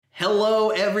Hello,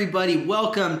 everybody.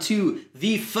 Welcome to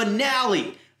the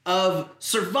finale of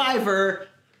Survivor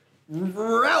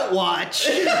Outwatch.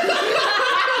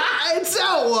 It's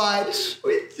Outwatch.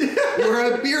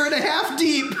 We're a beer and a half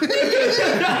deep.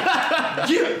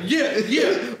 Yeah.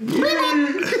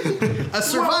 A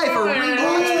Survivor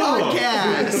Rewatch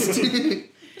podcast.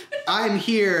 I'm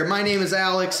here. My name is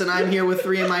Alex, and I'm here with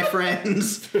three of my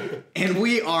friends. And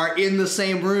we are in the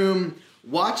same room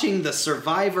watching the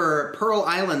Survivor Pearl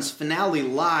Islands finale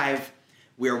live.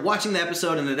 We are watching the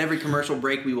episode, and at every commercial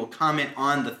break, we will comment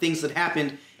on the things that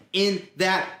happened in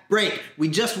that break. We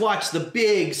just watched the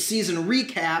big season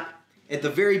recap at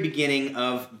the very beginning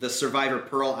of the Survivor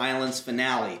Pearl Islands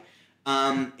finale.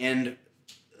 And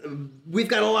we've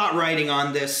got a lot riding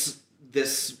on this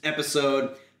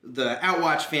episode. The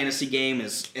Outwatch fantasy game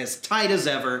is as tight as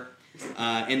ever,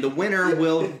 and the winner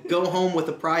will go home with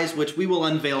a prize which we will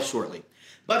unveil shortly.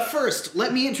 But first,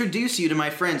 let me introduce you to my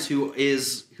friends who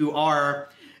are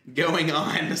going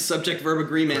on subject verb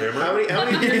agreement. How many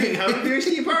beers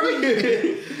do you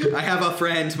party? I have a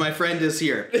friend. My friend is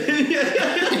here.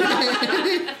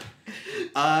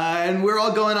 And we're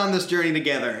all going on this journey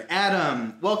together.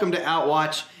 Adam, welcome to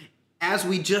Outwatch. As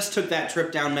we just took that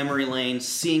trip down memory lane,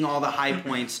 seeing all the high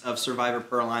points of Survivor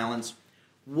Pearl Islands,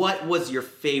 what was your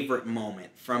favorite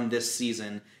moment from this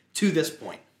season to this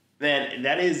point? Man,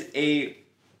 that is a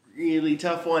really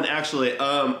tough one, actually.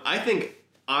 I think,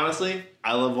 honestly,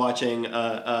 I love watching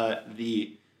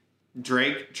the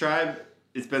Drake tribe.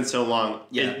 It's been so long.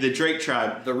 Yeah. The Drake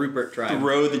tribe. The Rupert tribe.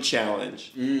 Throw the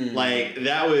challenge. Like,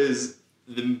 that was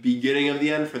the beginning of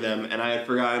the end for them, and I had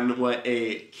forgotten what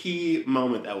a key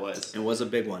moment that was. It was a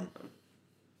big one.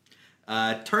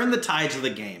 Turn the tides of the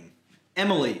game.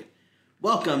 Emily,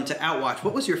 welcome to Outwatch.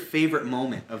 What was your favorite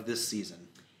moment of this season?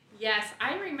 Yes,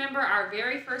 I remember our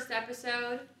very first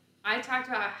episode. I talked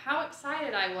about how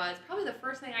excited I was. Probably the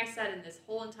first thing I said in this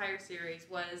whole entire series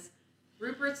was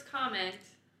Rupert's comment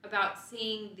about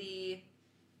seeing the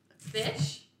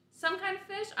fish, some kind of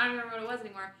fish. I don't remember what it was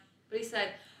anymore. But he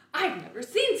said, "I've never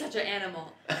seen such an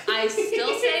animal." I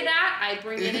still say that. I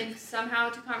bring it in somehow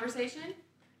to conversation.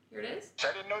 Here it is.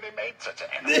 I didn't know they made such an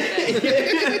animal.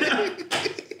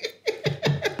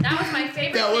 That was my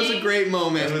favorite That was thing a great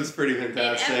moment. That was pretty in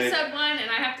fantastic. episode 1, and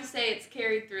I have to say it's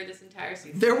carried through this entire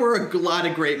season. There were a lot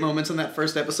of great moments in that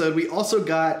first episode. We also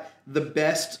got the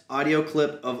best audio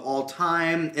clip of all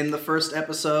time in the first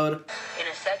episode. In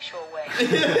a sexual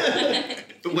way.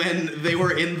 When they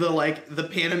were in the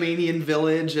Panamanian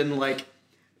village, and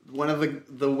one of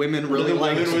the women really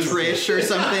liked Trish or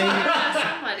something.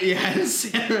 Somebody. Yes,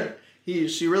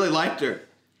 she really liked her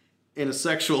in a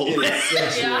sexual way. way.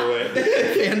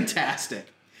 Fantastic.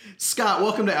 Scott,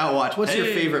 welcome to Outwatch. What's your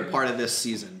favorite part of this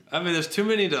season? I mean, there's too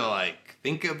many to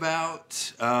think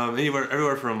about.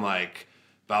 Everywhere from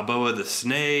Balboa the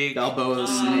Snake. Balboa the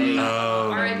Snake.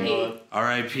 R.I.P.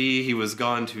 R.I.P. He was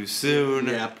gone too soon.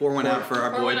 Yeah, pour one out for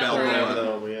our boy one out for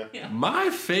Balboa. Yeah. My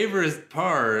favorite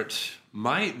part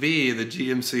might be the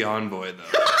GMC envoy, though.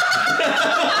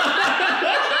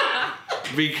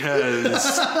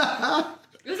 Because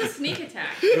It was a sneak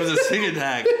attack. it was a sneak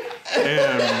attack,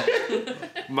 and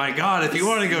my God, if you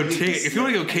want to go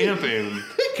camping,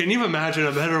 can you imagine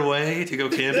a better way to go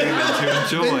camping than to Then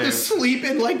enjoy? to sleep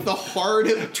in the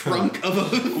hard trunk of a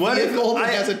vehicle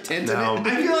that has a tent in No. it.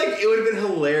 I feel like it would have been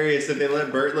hilarious if they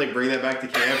let Burton bring that back to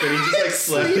camp and he just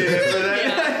slept in it for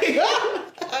that.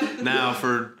 Now,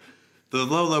 for the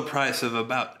low price of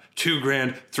about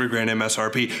 $2,000, $3,000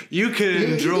 MSRP, you can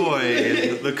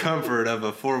enjoy the comfort of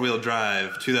a 4-wheel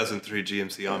drive 2003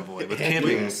 GMC Envoy with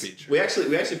camping features. We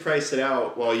actually priced it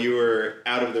out while you were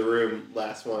out of the room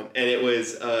last one, and it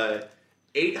was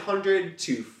 $800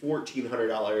 to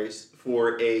 $1,400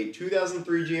 for a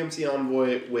 2003 GMC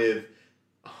Envoy with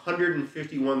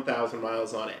 151,000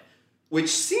 miles on it, which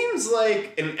seems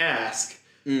like an ask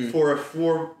for a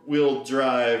 4-wheel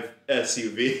drive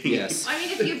SUV. Yes. I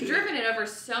mean, if you've driven it over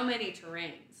so many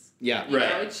terrains, Yeah. you Right.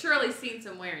 know, it's surely seen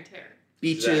some wear and tear.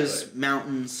 Beaches, Exactly.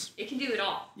 mountains. It can do it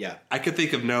all. Yeah. I could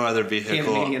think of no other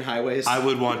vehicle Panamanian highways. I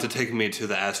would want to take me to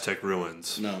the Aztec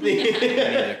ruins. No. Me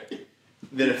neither.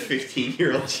 Than a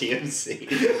 15-year-old GMC.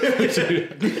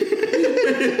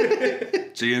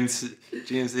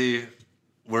 GMC,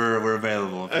 we're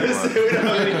available if you want. we don't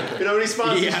have any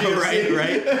sponsors. Yeah, GMC.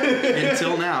 right.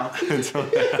 Until now.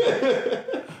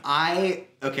 I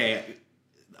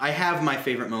have my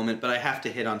favorite moment, but I have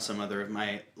to hit on some other of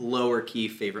my lower key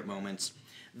favorite moments.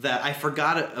 That I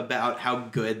forgot about how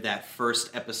good that first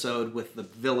episode with the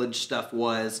village stuff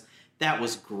was. That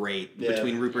was great. Yeah.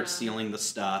 Between Rupert Yeah. stealing the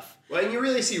stuff. Well, and you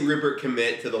really see Rupert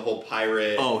commit to the whole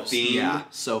pirate theme. yeah,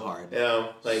 so hard. You know,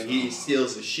 like he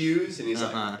steals his shoes and he's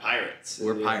Uh-huh. like, pirates.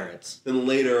 We're And, pirates. Then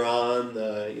later on,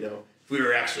 if we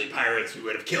were actually pirates, we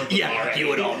would have killed them already. you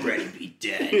would already be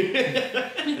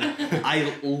dead.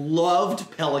 I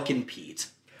loved Pelican Pete.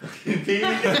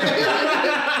 Yeah.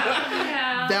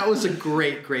 That was a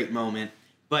great, great moment.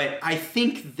 But I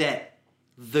think that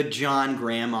the John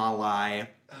Grandma lie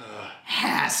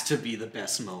has to be the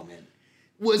best moment.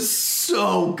 Was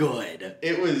so good.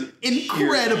 It was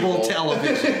Incredible pure evil.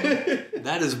 television.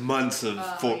 That is months of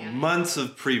months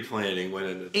of pre-planning went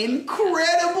into.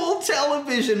 Incredible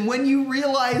television when you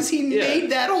realize he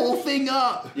made that whole thing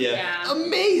up. Yeah.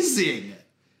 Amazing.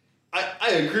 I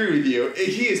agree with you.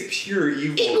 He is pure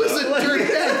evil. It was though. a dirty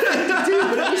bad thing to do,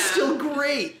 but it was still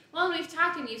great. Well, and we've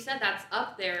talked and you said that's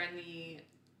up there in the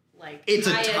It's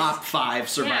highest- a top 5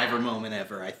 Survivor Yeah. moment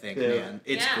ever, I think, Yeah. man.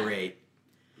 It's Yeah. great.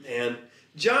 Man,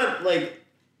 John,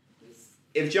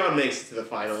 if John makes it to the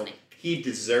final, he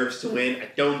deserves to win. I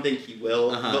don't think he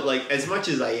will, Uh-huh. but as much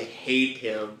as I hate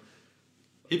him,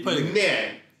 He played.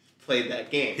 played that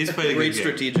game. He's played a Great good game.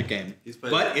 strategic game. He's played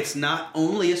But it's not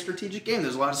only a strategic game.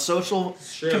 There's a lot of social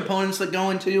Sure. components that go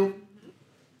into.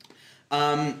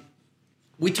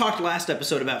 We talked last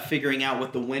episode about figuring out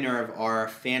what the winner of our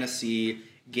fantasy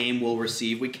game will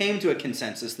receive. We came to a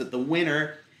consensus that the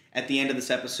winner at the end of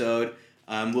this episode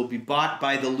will be bought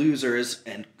by the losers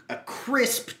and a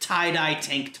crisp tie-dye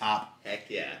tank top Heck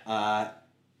yeah.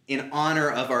 in honor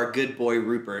of our good boy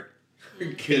Rupert,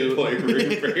 Good boy,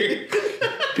 Rupert.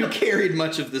 who carried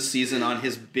much of the season on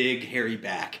his big hairy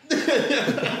back.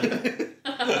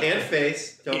 And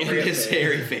face. Don't And forget his face.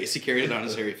 hairy face. He carried it on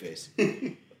his hairy face.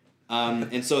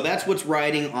 And so that's what's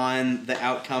riding on the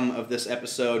outcome of this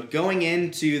episode. Going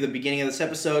into the beginning of this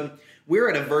episode, we're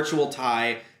at a virtual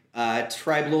tie.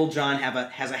 Tribe Lil Jon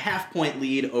has a half-point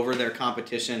lead over their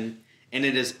competition, and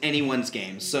it is anyone's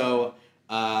game. So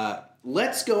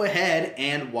let's go ahead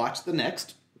and watch the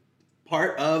next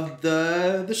part of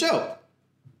the show.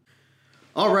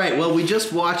 All right, well, we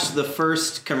just watched the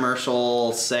first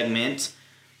commercial segment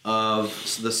of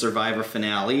the Survivor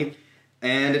finale,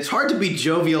 and it's hard to be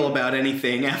jovial about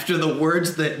anything after the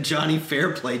words that Johnny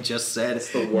Fairplay just said.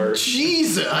 It's the worst.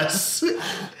 Jesus!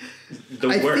 The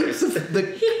I worst. think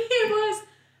the It was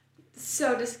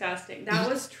so disgusting. That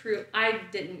was true. I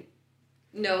didn't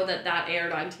know that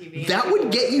aired on TV. that People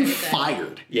would get were you saying that.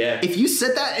 fired. Yeah. If you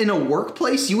said that in a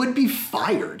workplace, you would be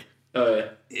fired. Yeah.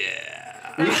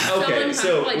 That's so Okay, uncomfortable.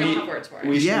 so I don't have words for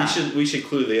it. we should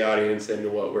clue the audience into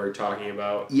what we're talking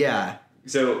about. Yeah.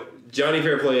 So Johnny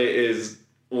Fairplay is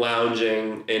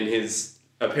lounging in his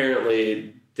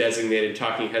apparently designated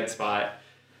talking head spot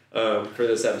for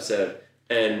this episode,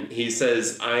 and he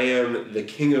says, "I am the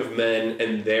king of men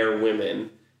and their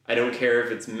women. I don't care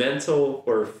if it's mental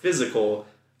or physical.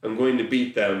 I'm going to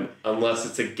beat them unless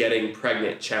it's a getting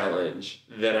pregnant challenge.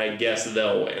 Then I guess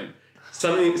they'll win."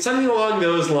 Something along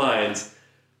those lines.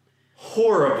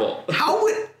 Horrible.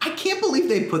 I can't believe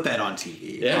they put that on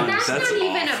TV. Yeah. And that's That's not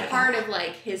even a awful. part of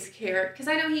his character, because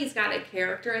I know he's got a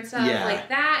character and stuff. Yeah.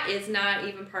 That is not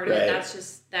even part of Right. it.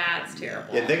 That's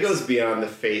terrible. Yeah, that goes beyond the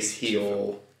face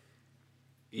heel.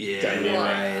 Yeah. Dynamic.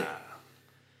 Right.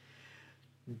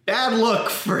 Bad look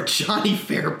for Johnny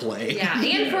Fairplay. Yeah,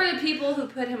 and for the people who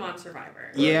put him on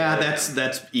Survivor. Yeah,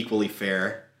 that's equally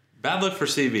fair. Bad look for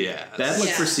CBS. Bad look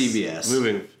for Yes. CBS.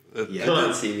 Moving. Yeah. Come on,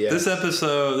 CBS. This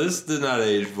episode, this did not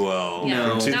age well.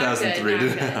 No. From Not 2003 good,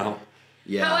 not to now.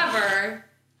 Yeah. However,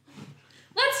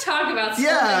 let's talk about something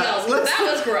Yeah, else, 'cause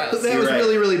that was gross. That You're was right.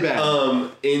 really, really bad.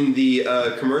 In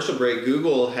the commercial break,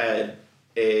 Google had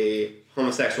a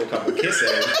homosexual couple kissing.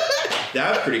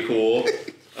 That was pretty cool.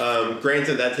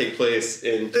 Granted, that take place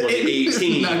in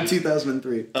 2018. Not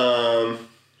 2003.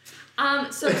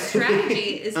 So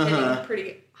strategy is getting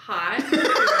pretty hot.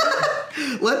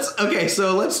 Let's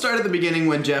start at the beginning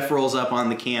when Jeff rolls up on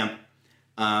the camp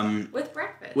With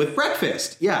breakfast. with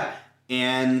breakfast. Yeah.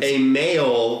 And A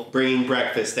male bringing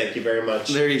breakfast. Thank you very much,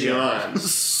 there you John. go.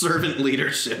 Servant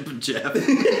leadership, Jeff.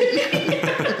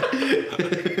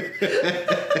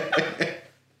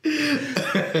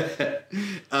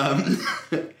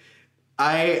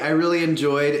 I really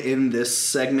enjoyed in this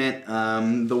segment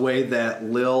the way that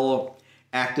Lil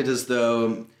acted as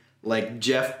though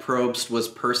Jeff Probst was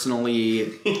personally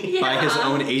by his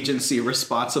own agency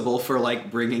responsible for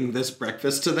bringing this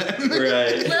breakfast to them.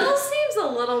 Right. Lil seems a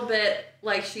little bit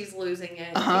like she's losing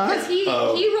it. Uh-huh. Because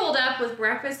he rolled up with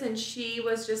breakfast and she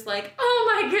was just like,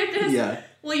 oh my goodness. Yeah.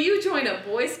 Will you join a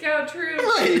Boy Scout troop?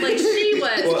 Right. Like, she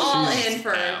was Well, all she's in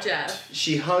for out. Jeff.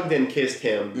 She hugged and kissed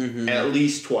him at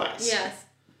least twice. Yes.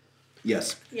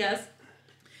 Yes. Yes.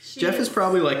 Jeff is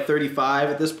probably like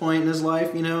 35 at this point in his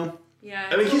life, you know? Yeah.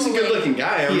 I mean, it's he's a little good-looking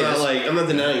guy. I'm He not is. I'm not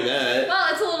denying that.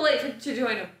 Well, it's a little late to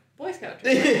join a Boy Scout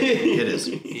troop. It is.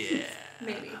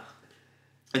 Maybe.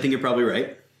 I think you're probably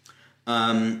right.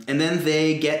 And then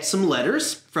they get some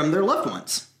letters from their loved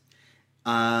ones.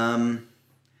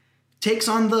 Takes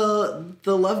on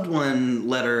the loved one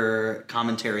letter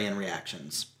commentary and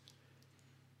reactions.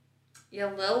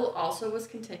 Yeah, Lil also was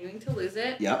continuing to lose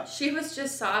it. Yep. She was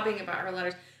just sobbing about her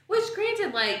letters. Which,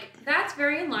 granted, like, that's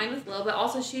very in line with Lil, but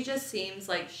also she just seems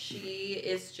like she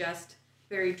is just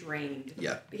very drained.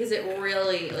 Yeah. Because it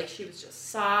really, like, she was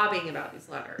just sobbing about these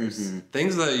letters. Mm-hmm.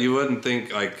 Things that you wouldn't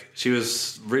think, like, she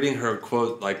was reading her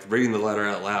quote, like, reading the letter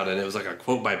out loud, and it was like a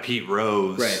quote by Pete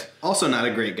Rose. Right. Also not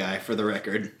a great guy, for the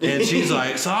record. And she's,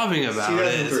 like, sobbing about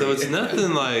it. 2003. So it's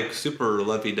nothing, like, super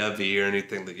lovey-dovey or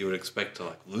anything that you would expect to,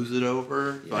 like, lose it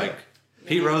over. Yeah. Like,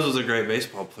 Pete Rose was a great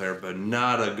baseball player, but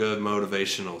not a good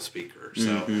motivational speaker.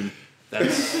 So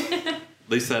that's...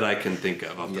 At least that I can think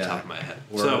of off the top of my head.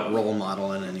 Or a role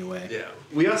model in any way. Yeah.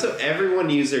 We also, everyone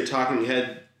used their talking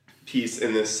head piece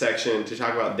in this section to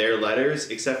talk about their letters,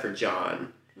 except for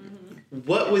John.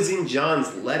 What was in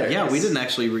John's letters? Yeah, we didn't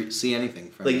actually see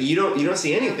anything from Like, it. you don't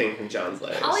see anything from John's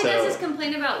letters. All he so, does is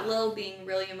complain about Lil being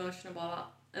really emotional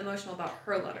about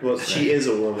her letters. well, she is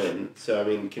a woman, so I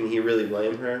mean, can he really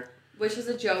blame her? Which is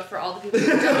a joke for all the people who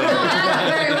don't know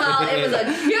that very well. It was a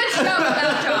good joke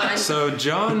about John. So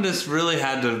John just really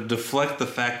had to deflect the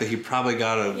fact that he probably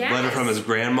got a Yes. letter from his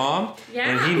grandma, Yeah.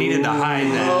 and he needed to hide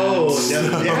that. Oh,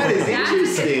 now that is That's a good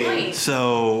interesting. point.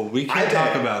 So we I can't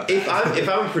talk bet about if that.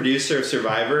 I'm a producer of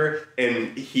Survivor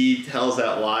and he tells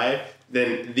that lie,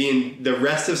 then the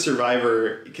rest of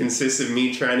Survivor consists of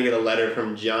me trying to get a letter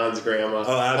from John's grandma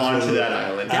onto that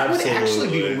island. That would actually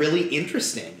be Absolutely. really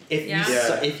interesting if Yeah. you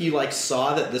Yeah. if you like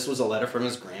saw that this was a letter from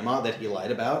his grandma that he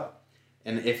lied about,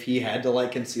 and if he had to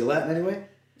like conceal that in any way.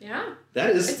 Yeah.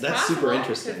 That's It's super possible,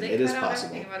 interesting. 'cause they It is cut out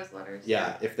possible. everything about his letters.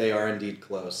 Yeah, if they are indeed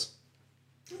close.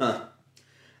 Huh.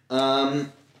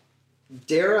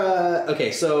 Dara.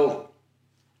 Okay, so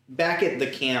back at the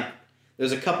camp,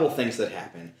 there's a couple things that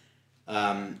happen.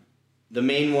 The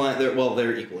main one,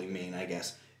 they're equally main, I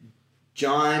guess.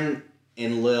 John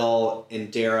and Lil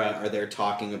and Dara are there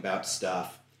talking about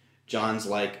stuff. John's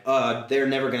like, they're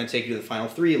never going to take you to the final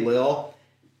three, Lil.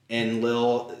 And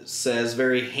Lil says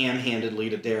very ham-handedly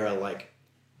to Dara, like,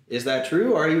 is that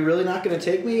true? Are you really not going to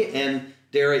take me? And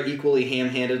Dara equally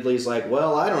ham-handedly is like,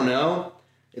 well, I don't know.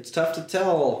 It's tough to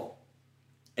tell.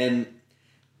 And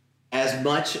as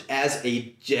much as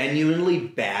a genuinely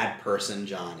bad person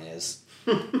John is,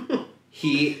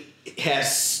 he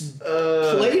has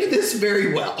played this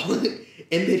very well.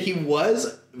 In that he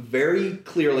was very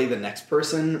clearly the next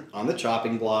person on the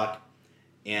chopping block.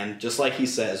 And just like he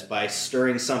says, by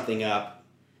stirring something up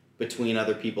between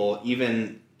other people,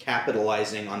 even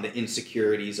capitalizing on the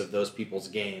insecurities of those people's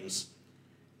games,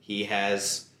 he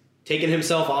has taken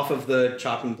himself off of the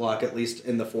chopping block, at least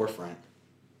in the forefront.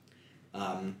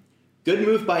 Good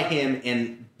move by him,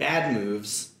 and bad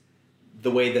moves the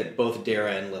way that both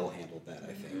Dara and Lil handled that,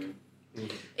 I think.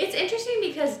 It's interesting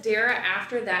because Dara,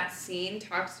 after that scene,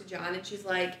 talks to John and she's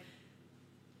like,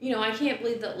 you know, I can't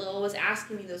believe that Lil was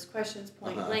asking me those questions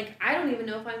point blank. I don't even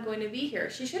know if I'm going to be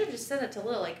here. She should have just said that to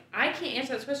Lil. Like, I can't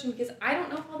answer this question because I don't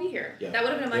know if I'll be here. Yeah. That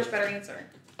would have been a much better answer.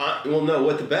 Well, no,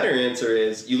 what the better answer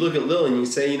is, you look at Lil and you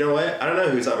say, you know what, I don't know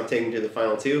who's I'm taking to the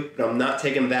final two, but I'm not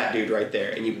taking that dude right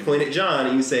there. And you point at John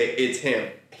and you say, it's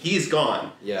him. He's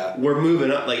gone. Yeah. We're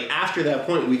moving up. Like, after that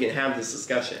point, we can have this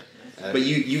discussion. But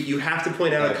you have to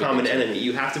point out a common enemy.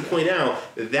 You have to point out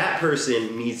that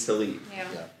person needs to leave. Yeah.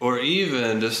 Or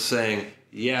even just saying,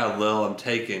 yeah, Lil, I'm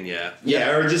taking you. Yeah,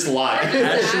 or just lie.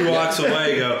 As she walks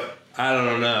away, go, I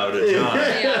don't know, to John.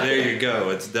 Yeah. There you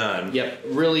go, it's done. Yep,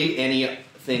 really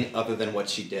anything other than what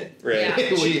she did. Right. Yeah.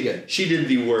 Really good. She did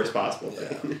the worst possible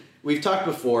thing. We've talked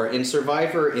before, in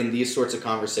Survivor, in these sorts of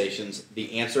conversations,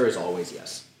 the answer is always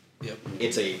yes. Yep.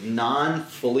 It's a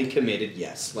non-fully committed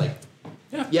yes. Like,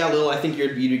 yeah, Lil, I think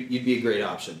you'd be a great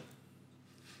option.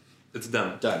 It's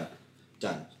done.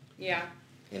 Done. Yeah.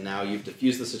 And now you've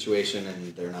diffused the situation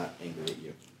and they're not angry at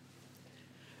you.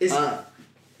 Is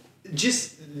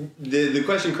just the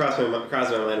question crossed my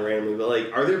mind randomly, but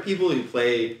like, are there people who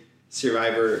play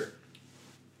Survivor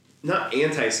not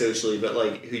anti-socially, but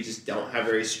like who just don't have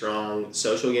very strong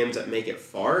social games that make it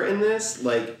far in this?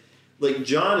 Like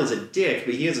John is a dick,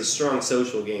 but he has a strong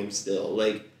social game still.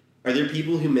 Like, are there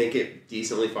people who make it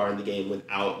decently far in the game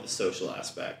without the social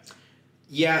aspect?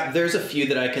 Yeah, there's a few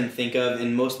that I can think of,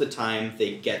 and most of the time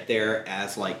they get there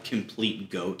as like complete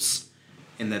goats,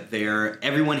 and that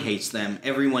everyone hates them,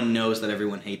 everyone knows that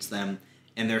everyone hates them,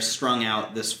 and they're strung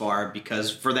out this far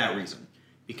for that reason.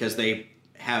 Because they're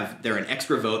an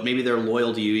extra vote, maybe they're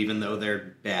loyal to you even though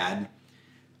they're bad,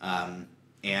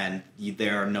 and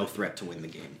they're no threat to win the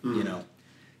game, you know?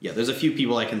 Yeah, there's a few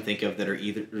people I can think of that are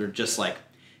either just like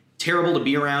terrible to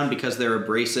be around because they're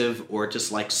abrasive, or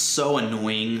just like so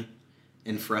annoying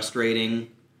and frustrating.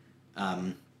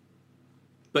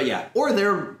 But yeah, or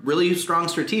they're really strong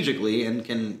strategically and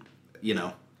can, you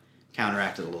know,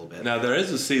 counteract it a little bit. Now, there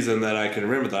is a season that I can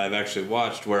remember that I've actually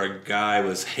watched where a guy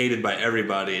was hated by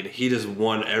everybody, and he just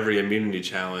won every immunity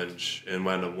challenge and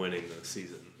wound up winning the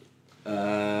season.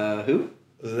 Who?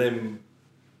 Was his name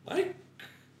Mike?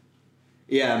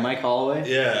 Yeah, Mike Holloway?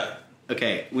 Yeah.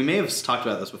 Okay, we may have talked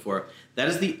about this before. That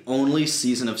is the only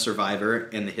season of Survivor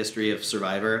in the history of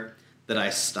Survivor that I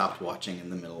stopped watching in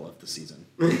the middle of the season.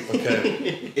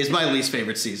 Okay. It's my least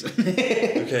favorite season.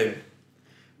 Okay.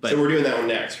 But so we're doing that one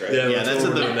next, right? yeah, that's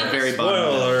at the very bottom.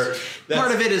 Spoiler alert.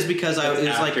 Part of it is because it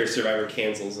was like after Survivor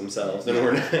cancels themselves, and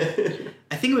we're not.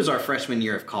 I think it was our freshman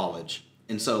year of college,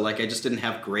 and so like I just didn't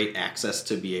have great access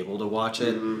to be able to watch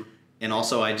it, and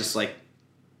also I just like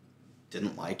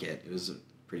didn't like it. It was a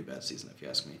pretty bad season, if you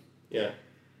ask me. Yeah.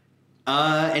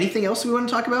 Anything else we want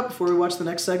to talk about before we watch the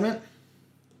next segment?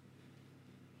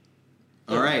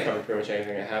 All right. Covered pretty much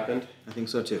anything that happened. I think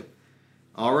so too.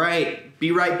 All right,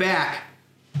 be right back.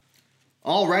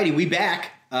 Alrighty, we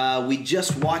back. We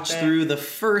just watched through the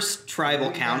first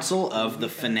tribal council of the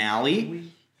finale.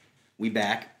 We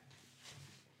back.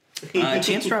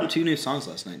 Chance dropped 2 new songs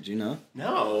last night. Did you know?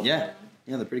 No. Yeah,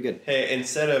 they're pretty good. Hey,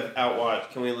 instead of Outwatch,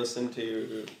 can we listen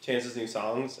to Chance's new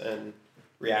songs and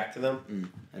react to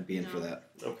them? I'd be in for that.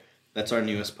 Okay. That's our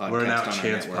newest podcast. We're an Out on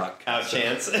Chance our network. podcast. Out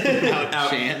Chance. Out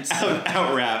Chance.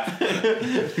 Out rap.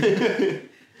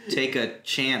 Take a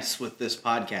chance with this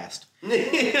podcast.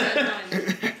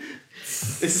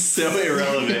 This is so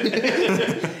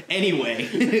irrelevant.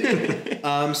 Anyway,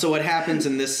 so what happens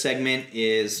in this segment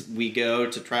is we go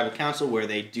to Tribal Council where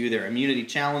they do their immunity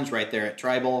challenge right there at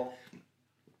Tribal.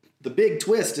 The big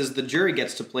twist is the jury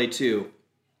gets to play too,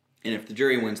 and if the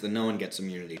jury wins, then no one gets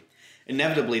immunity.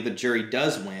 Inevitably, the jury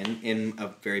does win in a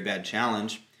very bad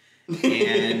challenge,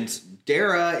 and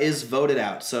Dara is voted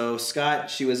out. So, Scott,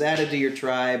 she was added to your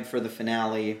tribe for the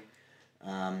finale,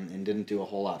 and didn't do a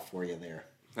whole lot for you there.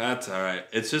 That's all right.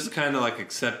 It's just kind of like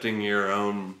accepting your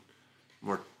own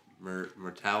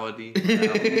mortality.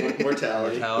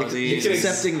 Mortality.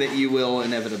 Accepting that you will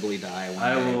inevitably die one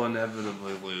I day. will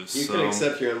inevitably lose. You can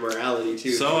accept your own morality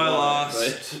too. So I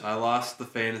lost. I lost the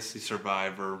Fantasy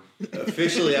Survivor.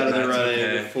 Officially out of the That's running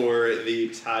okay. for the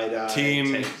tie-dye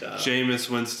Team tank top. Jameis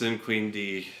Winston Queen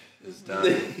D is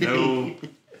done. No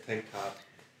tank top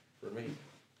for me.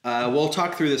 We'll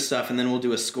talk through this stuff, and then we'll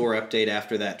do a score update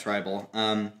after that tribal.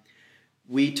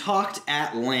 We talked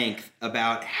at length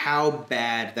about how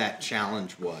bad that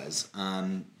challenge was.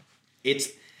 It's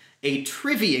a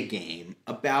trivia game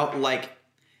about, like,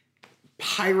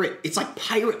 it's like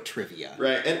pirate trivia.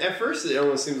 Right, and at first it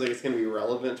almost seems like it's going to be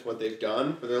relevant to what they've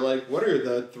done, but they're like, what are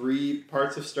the 3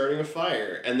 parts of starting a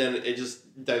fire? And then it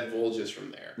just divulges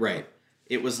from there. Right.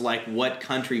 It was like, what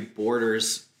country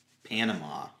borders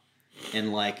Panama?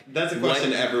 And, like... That's a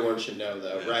question everyone should know,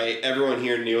 though, right? Everyone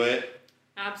here knew it.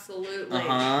 Absolutely.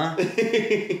 Uh-huh.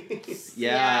 Yes,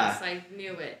 Yeah. I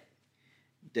knew it.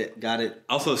 Got it.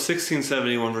 Also,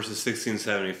 1671 versus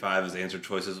 1675 as answer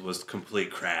choices was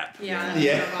complete crap. Yeah.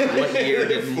 Yeah. What year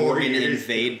did 4 Morgan years.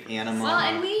 invade Panama? Well,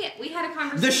 and we had a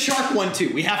conversation. The shark one,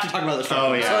 too. We have to talk about the shark Oh,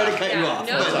 one. yeah. Sorry to cut you Yeah, off.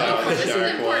 no, but- go for it. This is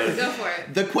Shark important. one. Go for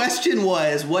it. The question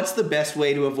was, what's the best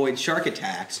way to avoid shark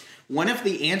attacks? One of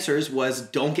the answers was,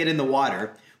 don't get in the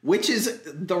water, which is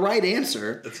the right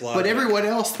answer. It's but logic. everyone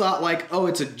else thought, like, oh,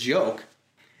 it's a joke,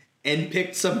 and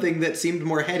picked something that seemed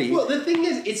more heady. Well, the thing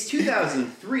is, it's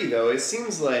 2003, though. It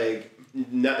seems like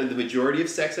the majority of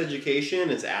sex education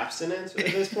is abstinence at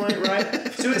this point,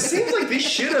 right? So it seems like this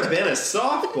should have been a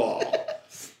softball,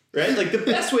 right? Like, the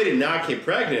best way to not get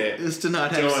pregnant is to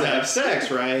not have don't sex. have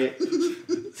sex, right?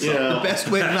 You know, The best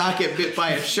way to not get bit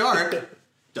by a shark,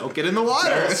 don't get in the water.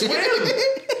 don't swim.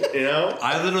 You know,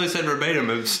 I literally said verbatim,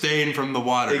 abstain from the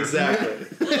water. exactly.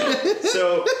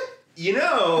 So, you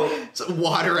know, It's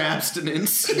water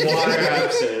abstinence. water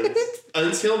abstinence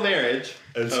until marriage.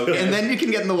 Okay. And then you can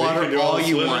get in the water You can do all the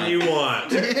you swimming want. you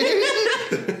want.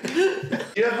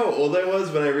 You know how old I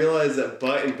was when I realized that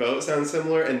butt and boat sound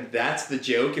similar, and that's the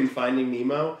joke in Finding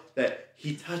Nemo, that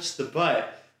he touched the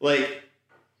butt. Like,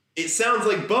 it sounds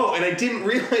like boat, and I didn't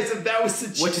realize that was the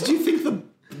joke. What did you think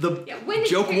the Yeah, when did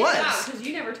joke you figure it out? was. Because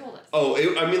you never told us. Oh,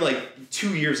 I mean, like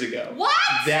 2 years ago. What?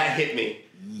 That hit me.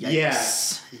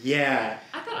 Yikes. Yeah.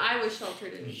 I thought I was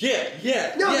sheltered and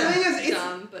Yeah. No, the thing is, it's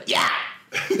dumb, but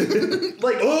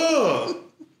like, oh,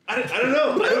 I don't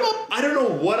know. I don't know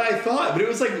what I thought, but it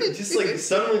was like just like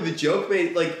suddenly the joke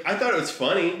made like I thought it was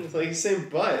funny. It's like he's saying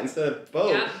butt instead of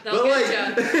boat. Yeah, they'll but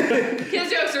get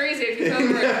Kids jokes are easy if you throw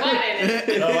the word butt in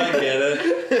it. Oh, I get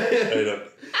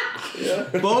it. I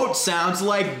don't. Boat sounds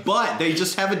like butt. They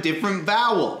just have a different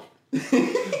vowel.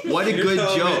 What a You're good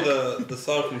telling joke. me the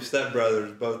song from Step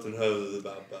Brothers, Boats and Hoses,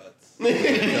 about butts.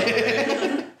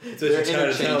 That's what you're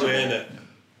trying to tell me, isn't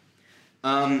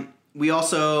it? We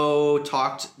also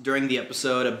talked during the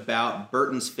episode about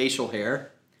Burton's facial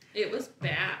hair. It was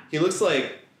bad. he looks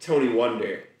like Tony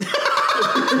Wonder.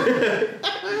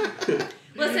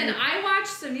 Listen, I watched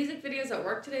some music videos at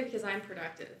work today because I'm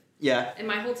productive. Yeah. And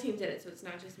my whole team did it, so it's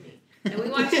not just me. And we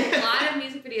watched a lot of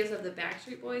music videos of the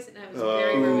Backstreet Boys, and I was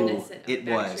very reminiscent of it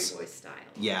Backstreet was. Boys style.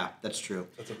 Yeah, that's true.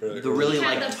 That's a pretty The cool really He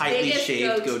had like the tightly biggest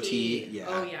shaved goatee. Yeah.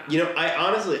 Oh, yeah. You know,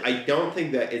 I don't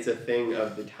think that it's a thing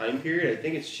of the time period. I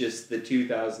think it's just the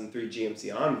 2003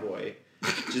 GMC Envoy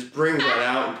just brings that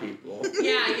out in people.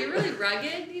 Yeah, you're really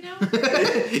rugged, you know?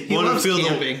 He Want to loves feel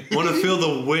camping. want to feel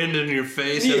the wind in your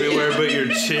face everywhere but your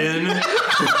chin? Yeah,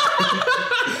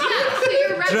 so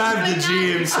you're rugged, Drive but the not-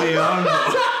 GMC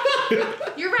Envoy.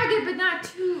 You're rugged, but not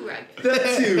too rugged.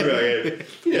 That's too rugged.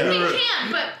 You Yeah.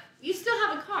 can, but you still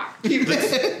have a car. Keep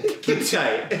it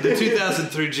tight. The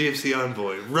 2003 GMC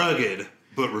Envoy, rugged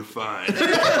but refined.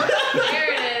 There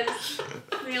it is.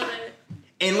 Nailed it.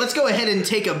 And let's go ahead and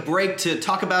take a break to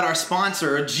talk about our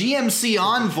sponsor, GMC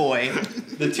Envoy.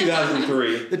 The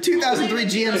 2003. The 2003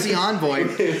 GMC Envoy.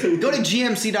 Go to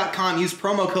gmc.com, use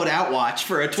promo code OUTWATCH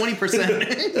for a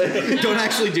 20%. Don't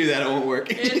actually do that, it won't work.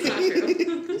 It's not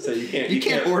true. So You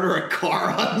can't order a car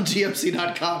on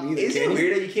gmc.com either, Is can it you?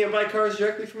 weird that you can't buy cars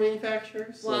directly from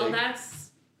manufacturers? Well, Like,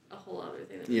 that's a whole other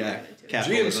thing that we Yeah, get into.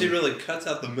 capitalism. GMC really cuts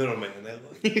out the middleman. They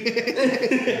look.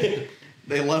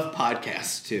 They love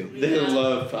podcasts too. they Yeah.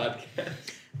 love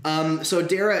podcasts. So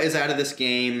Dara is out of this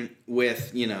game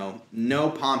with, no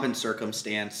pomp and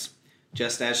circumstance,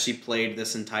 just as she played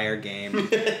this entire game.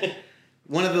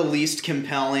 One of the least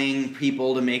compelling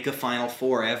people to make a Final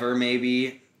Four ever,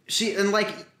 maybe.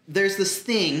 There's this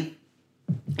thing,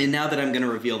 and now that I'm going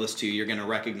to reveal this to you, you're going to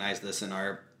recognize this in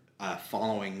our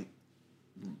following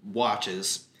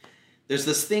watches. There's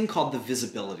this thing called the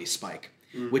visibility spike,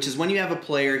 which is when you have a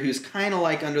player who's kind of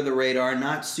like under the radar,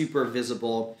 not super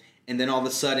visible, and then all of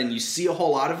a sudden you see a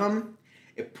whole lot of them.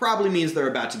 It probably means they're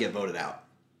about to get voted out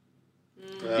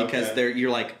because they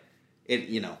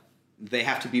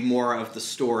have to be more of the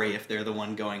story if they're the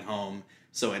one going home.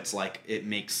 So it's like it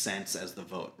makes sense as the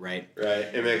vote, right? Right.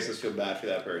 It makes us feel bad for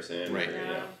that person. Right. or, you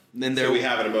know. Then So we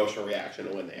have an emotional reaction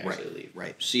to when they actually Right, leave.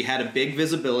 right. She had a big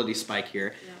visibility spike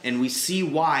here, Yeah. and we see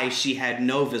why she had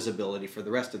no visibility for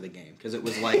the rest of the game because it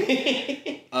was like,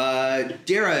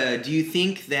 Dara, do you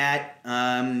think that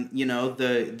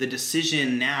the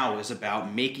decision now is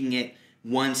about making it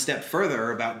one step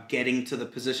further, about getting to the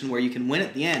position where you can win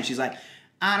at the end? She's like,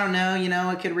 I don't know,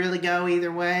 it could really go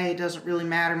either way. It doesn't really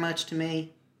matter much to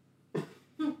me.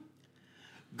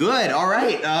 Good. All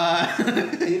right.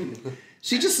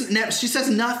 She says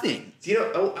nothing. Do you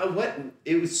know what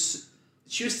it was?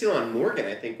 She was still on Morgan,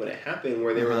 I think, when it happened,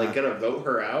 where they were like gonna vote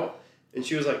her out, and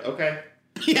she was like, "Okay."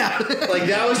 Yeah. Like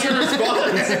that was her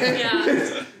response.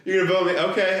 Yeah. You're gonna vote me?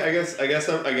 Okay. I guess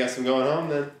I'm going home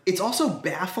then. It's also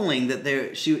baffling that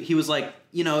he was like,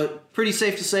 pretty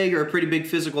safe to say you're a pretty big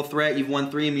physical threat. You've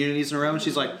won 3 immunities in a row. And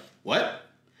she's like, what?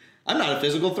 I'm not a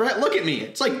physical threat. Look at me.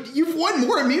 It's like, you've won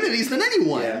more immunities than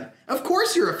anyone. Yeah. Of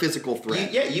course you're a physical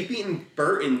threat. You've beaten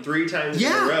Burton 3 times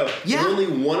Yeah, in a row. yeah. And only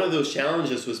one of those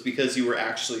challenges was because you were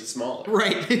actually smaller.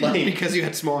 Right. Like- Because you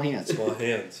had small hands. Small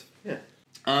hands.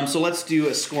 Yeah. So let's do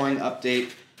a scoring update.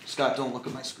 Scott, don't look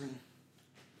at my screen.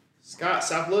 Scott,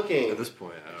 stop looking. At this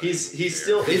point, I don't He's even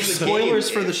still care. in It's the spoilers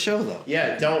game. for the show, though.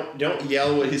 Yeah, don't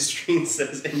yell what his screen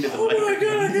says into the Oh my mic.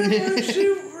 god! I can't believe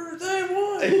she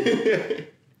they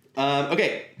won.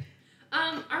 Okay.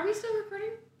 Are we still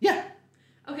recording? Yeah.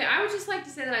 Okay, I would just like to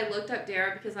say that I looked up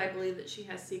Dara because I believe that she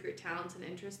has secret talents and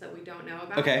interests that we don't know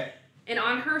about. Okay. And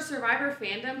on her Survivor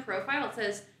fandom profile, it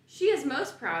says she is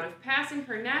most proud of passing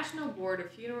her National Board of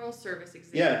Funeral Service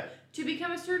exam Yeah. to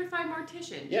become a certified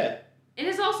mortician. Yeah. And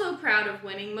is also proud of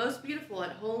winning Most Beautiful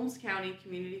at Holmes County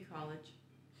Community College.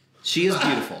 She is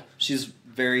beautiful. She's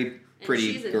very And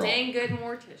pretty she's a girl. dang good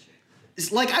mortician.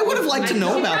 It's like, I would have liked to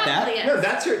know about that. No,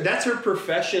 that's her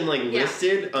profession, like Yeah.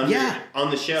 listed on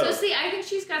the show. So see, I think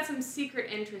she's got some secret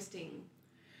interesting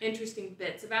interesting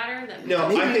bits about her that No,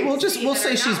 we I think- we'll see that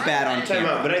say are she's not bad on relevant. Time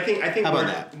camera. out, but I think How about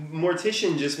that?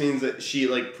 mortician just means that she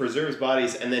like preserves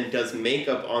bodies and then does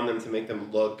makeup on them to make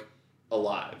them look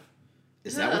alive.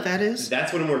 Is that what that is?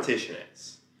 That's what a mortician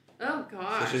is. Oh So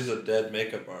gosh. she's a dead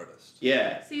makeup artist.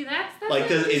 Yeah. See, that's Like,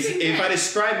 an interesting if I bit.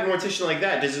 describe a mortician like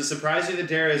that, does it surprise you that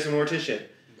Dara is a mortician?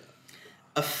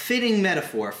 A fitting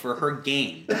metaphor for her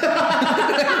game.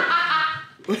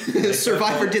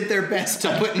 Survivor did their best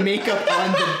to put makeup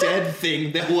on the dead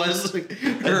thing that was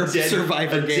her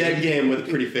Survivor a game. dead game with a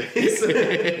pretty face.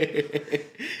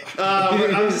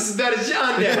 I'm just as bad as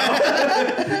John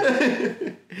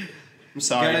now. I'm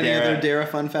sorry, Got any Dara. other Dara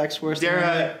fun facts for us?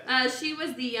 Dara, She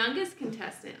was the youngest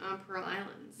contestant on Pearl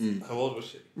Islands. How old was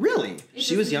she? Really? It's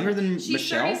She was just- younger than She's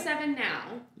Michelle? 37 now.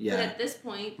 Yeah. But at this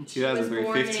point, she was 2003,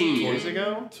 born 15 in, years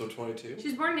ago? So 22? She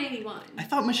was born in 81. I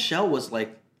thought Michelle was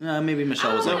like, maybe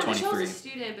Michelle was Oh, like no, 23. Michelle's a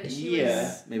student, but she Yeah.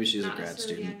 was Maybe she was a not grad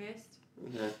necessarily student. the youngest.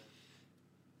 Okay.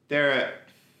 Dara,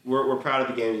 we're proud of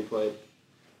the game you played.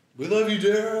 We love you,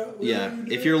 Dara. We Yeah, love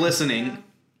you, if you're listening,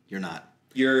 you're not.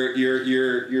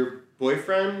 Your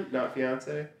boyfriend, not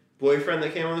fiance, boyfriend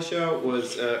that came on the show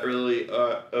was early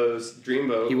O's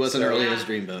Dreamboat. He wasn't so- early Yeah. as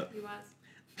Dreamboat. He was.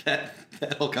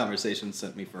 That whole conversation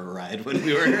sent me for a ride when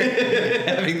we were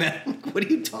having that. What are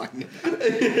you talking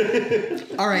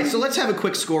about? All right, so let's have a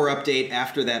quick score update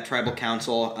after that tribal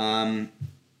council.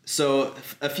 So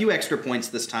a few extra points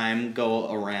this time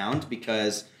go around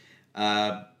because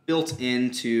built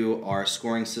into our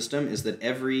scoring system is that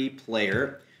every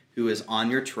player who is on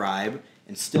your tribe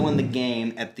and still in the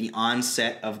game at the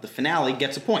onset of the finale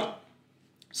gets a point.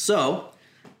 So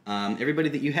everybody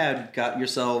that you had got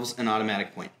yourselves an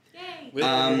automatic point. Yay! With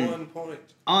 1 point.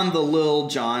 On the Lil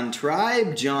John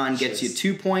tribe, John gets you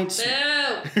 2 points.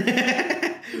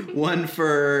 Boo! One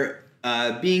for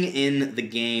being in the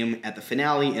game at the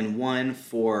finale, and one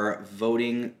for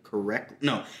voting correctly.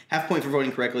 No, half point for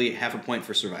voting correctly, half a point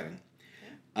for surviving.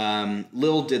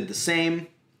 Lil did the same,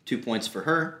 2 points for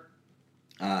her.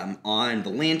 On the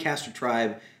Lancaster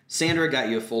tribe, Sandra got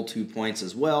you a full 2 points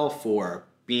as well for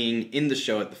being in the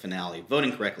show at the finale,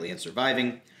 voting correctly, and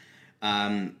surviving.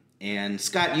 And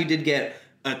Scott, you did get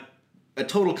a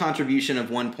total contribution of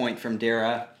 1 point from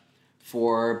Dara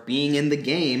for being in the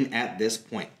game at this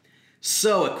point.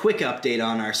 So a quick update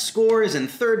on our scores. In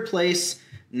third place,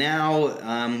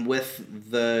 now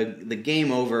with the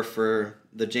game over for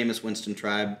the Jameis Winston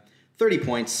tribe, 30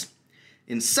 points.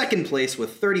 In second place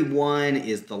with 31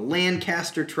 is the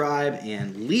Lancaster tribe,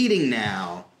 and leading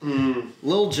now,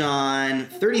 Lil John,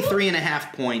 33 and a half I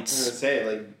was points. gonna say,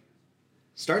 like,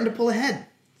 Starting to pull ahead.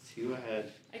 2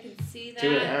 ahead. I can see that.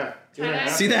 2.5. 2.5.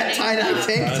 See that tie-dye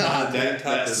tank top?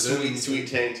 That sweet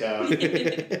tank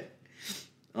top.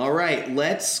 All right,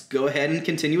 let's go ahead and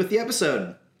continue with the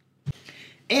episode.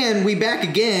 And we back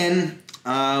again.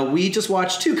 We just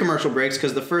watched 2 commercial breaks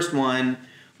because the first one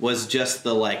was just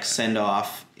the send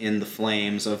off in the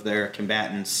flames of their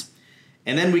combatants,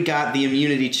 and then we got the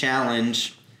immunity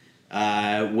challenge,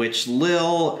 which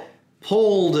Lil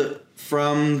pulled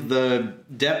from the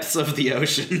depths of the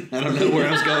ocean. I don't know where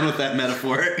I was going with that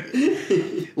metaphor.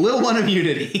 Lil won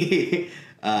immunity.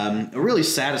 A really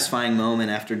satisfying moment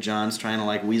after John's trying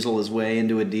to weasel his way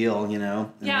into a deal, And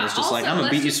Yeah, it was just also, I'm gonna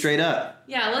let's beat you just- straight up.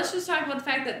 Yeah, let's just talk about the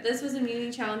fact that this was a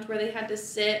immunity challenge where they had to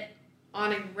sit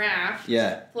on a raft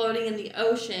Yeah. floating in the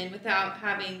ocean without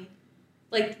having,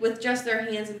 with just their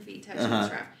hands and feet touching Uh-huh.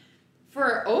 this raft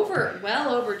for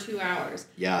well over 2 hours.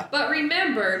 Yeah. But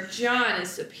remember, John is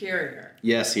superior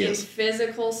Yes, he in is.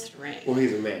 physical strength. Well,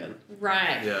 he's a man.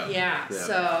 Right. Yeah. Yeah. Yeah.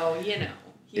 So, he It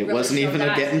really wasn't showed even a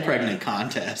that getting today. pregnant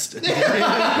contest.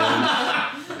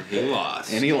 He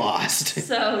lost. And he lost.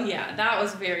 So, yeah, that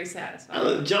was very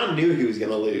satisfying. John knew he was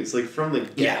gonna lose, from the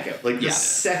get-go. Yeah. The Yeah.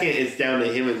 second it's down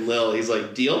to him and Lil, he's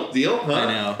like, deal? Huh?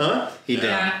 I know. Huh? He did.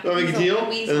 Yeah. Want to make a He's deal? And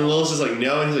weasel. then Lil's just like,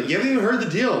 no. And he's like, you haven't even heard the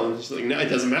deal. And she's like, no, it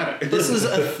doesn't matter. This is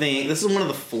a thing. This is one of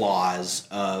the flaws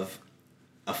of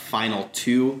a final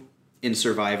 2 in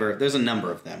Survivor. There's a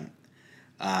number of them.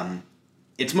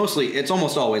 It's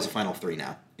almost always a final 3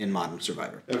 now in modern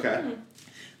Survivor. Okay.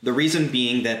 The reason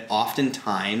being that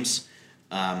oftentimes,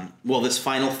 this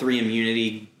final 3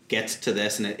 immunity gets to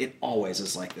this, and it always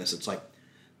is like this. It's like,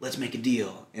 let's make a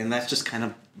deal. And that's just kind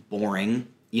of boring.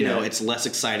 Yeah. It's less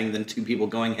exciting than 2 people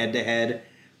going head to head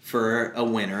for a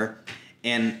winner.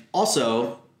 And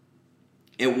also,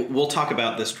 we'll talk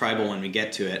about this tribal when we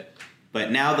get to it,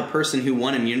 but now the person who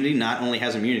won immunity not only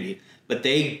has immunity, but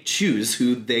they choose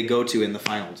who they go to in the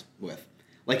finals with.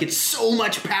 Like, it's so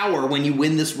much power when you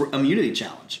win this immunity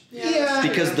challenge. Yeah.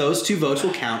 Because those two votes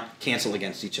will cancel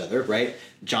against each other, right?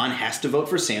 John has to vote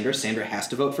for Sandra. Sandra has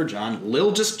to vote for John.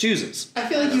 Lil just chooses. I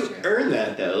feel like you earned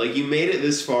that though. Like you made it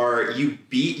this far. You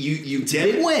beat you. It's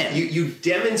a big win. You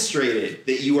demonstrated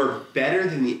that you are better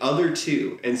than the other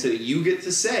two, and so you get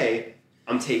to say,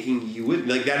 "I'm taking you with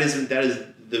me." Like that is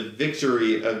the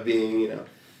victory of being, you know.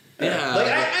 Yeah. Like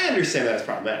I understand that's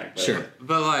problematic. But Sure.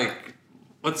 But like,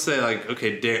 let's say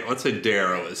let's say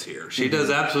Darrow is here. She does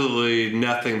absolutely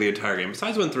nothing the entire game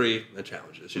besides win 3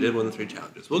 challenges. She did win the 3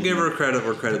 challenges. We'll give her credit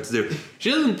where credit's due. She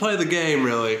doesn't play the game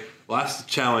really. Last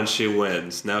challenge she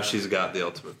wins. Now she's got the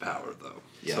ultimate power though.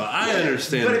 Yeah. So I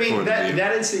understand. But I the mean point of view.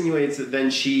 that insinuates that then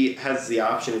she has the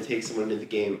option to take someone into the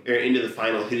game or into the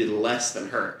final who did less than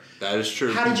her. That is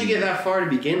true. How did you get that far to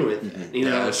begin with? You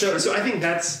know, that's so true. so I think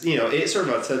that's, you know, it sort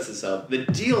of sets this up. The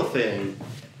deal thing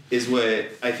is what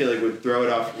I feel like would throw it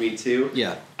off for me too.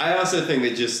 Yeah. I also think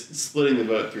that just splitting the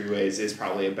vote 3 ways is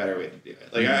probably a better way to do it.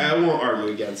 Like I won't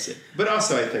argue against it, but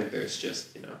also I think there's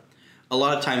just, you know, A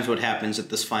lot of times what happens at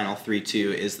this final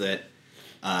 3-2 is that,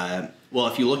 well,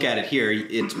 if you look at it here,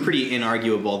 it's pretty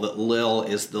inarguable that Lil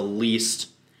is the least,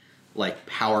 like,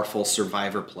 powerful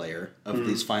survivor player of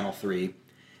these final 3.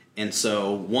 And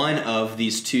so one of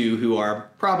these two who are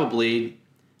probably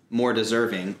more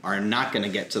deserving are not going to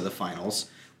get to the finals,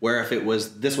 where if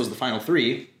this was the final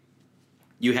 3,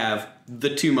 you have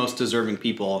the 2 most deserving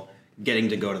people getting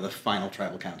to go to the final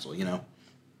tribal council, you know?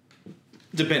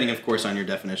 Depending, of course, on your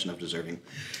definition of deserving.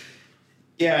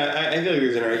 yeah, I feel like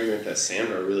there's an argument that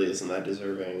Sandra really isn't that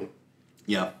deserving.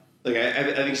 Yeah. Like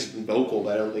I think she's been vocal,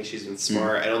 but I don't think she's been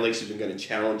smart. I don't think she's been good at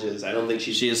challenges. I don't think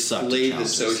She has sucked at played the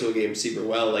challenges. social game super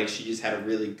well. Like she just had a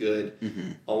really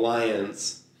good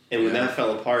alliance, and when Yeah. that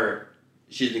fell apart,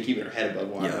 she's been keeping her head above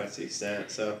water. Yeah. That's the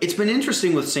extent. So It's been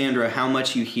interesting with Sandra how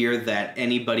much you hear that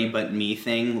anybody but me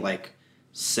thing, like,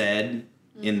 said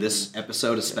in this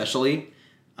episode especially.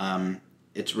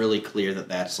 It's really clear that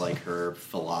that's, like, her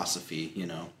philosophy, you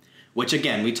know. Which,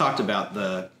 again, we talked about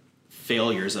the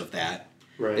failures of that.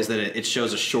 Right. Is that it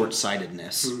shows a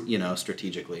short-sightedness, you know,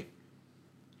 strategically.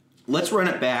 Let's run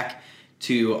it back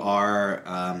to our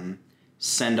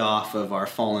send-off of our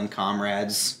fallen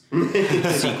comrades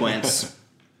sequence,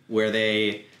 where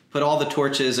they put all the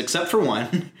torches, except for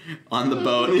one, on the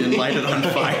boat and light it on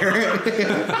fire.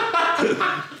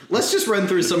 Let's just run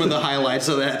through some of the highlights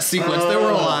of that sequence. There were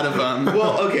a lot of them.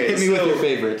 well, okay. Hit me with your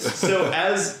favorites. So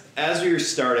as we were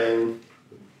starting,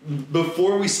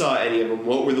 before we saw any of them,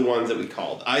 what were the ones that we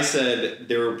called? I said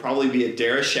there would probably be a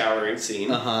Dara showering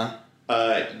scene. Uh-huh.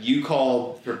 You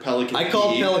called for Pelican I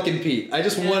called Pete. Pelican Pete. I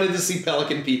just wanted to see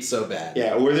Pelican Pete so bad.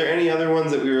 Yeah, were there any other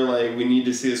ones that we were like, we need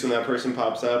to see this when that person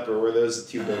pops up, or were those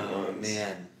the 2 big ones?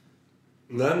 Man.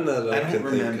 None that I, I don't can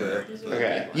remember. think of.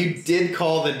 Okay. You did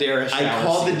call the Dara shower. I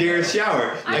called the scene, Dara though.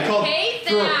 shower. I called hate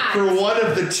that. for one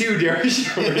of the 2 Dara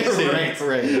shower scenes.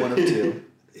 right. One of 2.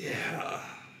 Yeah.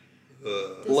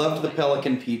 Loved the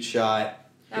Pelican Pete shot.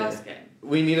 That was good.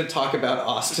 We need to talk about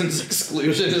Austin's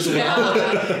exclusion as well,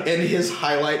 and his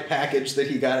highlight package that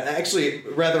he got. Actually,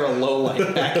 rather a low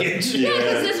light package. Yeah,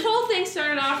 because this whole thing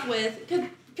started off with,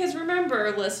 because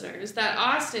remember, listeners, that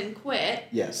Austin quit,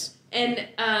 Yes. and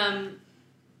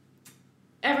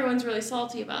everyone's really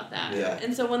salty about that. Yeah.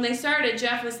 And so when they started,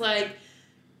 Jeff was like,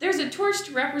 there's a torch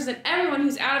to represent everyone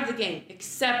who's out of the game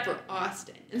except for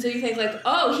Austin. And so you think like,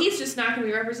 oh, he's just not going to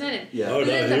be represented. Yeah. Oh, But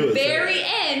no, then he at the was very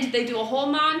end, they do a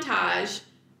whole montage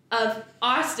of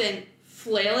Austin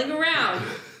flailing around.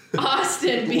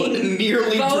 Austin being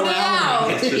Nearly voted drowning.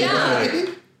 out. Yeah.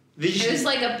 They It was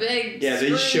like a big yeah, they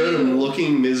screw showed you. him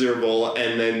looking miserable,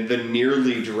 and then the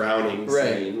nearly drowning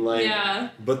Right. scene. Like, Yeah.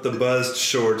 But the buzzed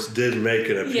shorts did make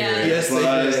an appearance. Yeah. Yes, they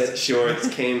buzzed did. shorts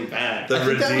came back. The I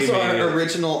think that was redeeming- our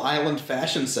original island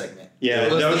fashion segment. Yeah,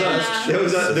 It was that was the on, Yeah. that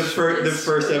was on the It's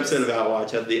first true. episode of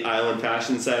Outwatch had the Island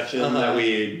Fashion section Uh-huh. that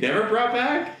we never brought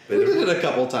back. We did it a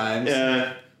couple times.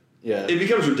 Yeah, Yeah. it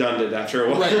becomes redundant after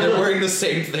a while. Right, they're wearing the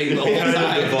same thing the whole It kind of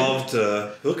time. evolved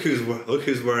to look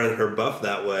who's wearing her buff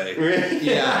that way.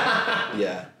 Yeah.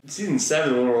 Yeah. Season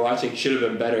 7, when we're watching, should have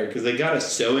been better because they got a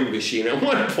sewing machine at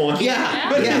one point. Yeah.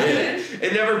 But Yeah.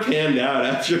 it never panned out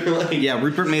after like. Yeah,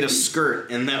 Rupert made a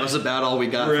skirt, and that was about all we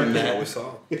got from Right. All we that.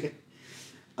 saw.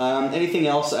 Anything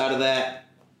else out of that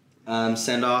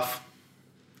send off?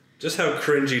 Just how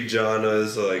cringy John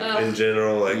is, like Ugh. in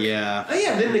general, like Yeah. Oh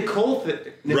yeah, then Nicole.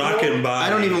 rocking by. I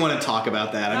don't even want to talk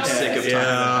about that. I'm Okay. sick of talking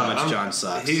about how much I'm- John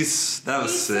sucks. That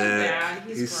was He's so sick. bad.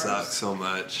 He's He gross. sucks so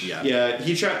much. Yeah. Yeah,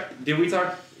 he tried. Did we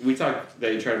talk? We talked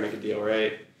that he tried to make a deal,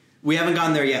 right? We haven't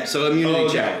gone there yet. So immunity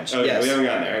okay. challenge. Okay, Yes. we haven't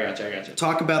gotten there. I gotcha.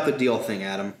 Talk about the deal thing,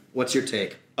 Adam. What's your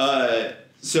take?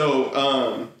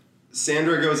 So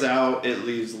Sandra goes out. It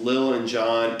leaves Lil and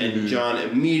John, and John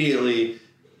immediately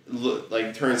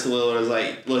turns to Lil and is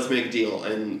like, "Let's make a deal."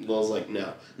 And Lil's like,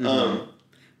 "No."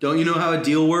 Don't you know how a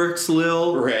deal works,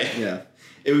 Lil? Right. Yeah.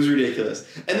 It was ridiculous.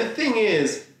 And the thing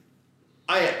is,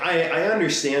 I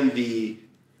understand the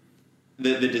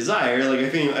desire. Like I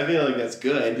feel like that's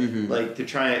good. Like to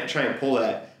try and pull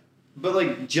that. But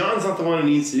like John's not the one who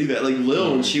needs to do that. Like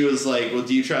Lil, when she was like, "Well,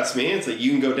 do you trust me?" It's like,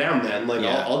 you can go down then. Like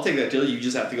I'll take that deal. You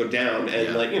just have to go down.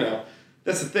 And like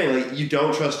that's the thing. Like you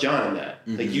don't trust John in that.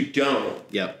 Like you don't.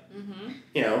 Yep.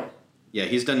 Yeah,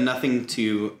 he's done nothing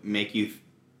to make you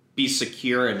be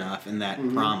secure enough in that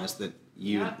promise that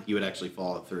you would actually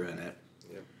follow through in it.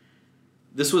 Yep.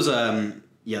 This was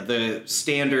the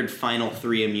standard final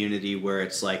 3 immunity where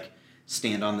it's like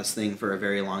stand on this thing for a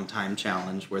very long time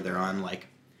challenge where they're on like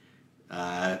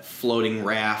floating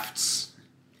rafts.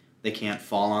 They can't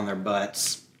fall on their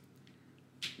butts.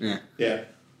 Yeah.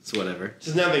 It's whatever.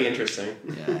 Just nothing interesting.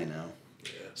 Yeah, I know.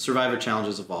 Survivor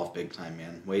challenges evolve big time,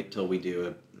 man. Wait till we do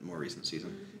a more recent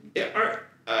season. Yeah,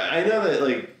 I know that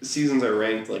like seasons are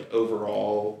ranked like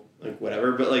overall like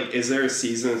whatever, but like is there a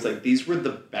season that's like these were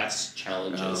the best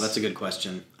challenges? Oh, that's a good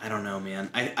question. I don't know, man.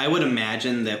 I would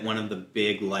imagine that one of the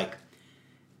big like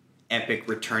epic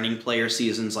returning player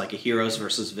seasons like a Heroes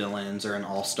versus Villains or an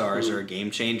All-Stars or a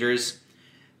Game Changers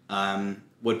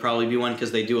would probably be one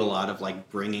because they do a lot of like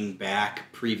bringing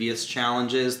back previous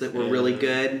challenges that were really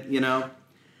good,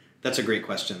 That's a great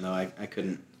question though. I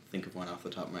couldn't think of one off the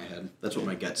top of my head. That's what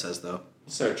my gut says though.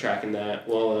 Start tracking that.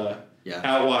 Well,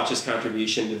 Outwatch's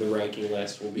contribution to the ranking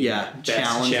list will be best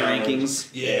challenge rankings.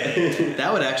 Yeah.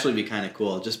 That would actually be kind of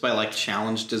cool, just by like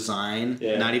challenge design,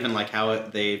 not even like how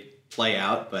they play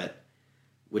out, but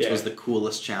which was the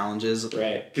coolest challenges.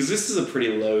 Right, because this is a pretty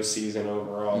low season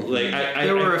overall. Like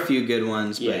there were a few good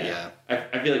ones, but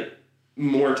I feel like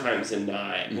more times than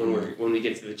not when we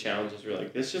get to the challenges, we're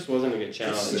like, this just wasn't a good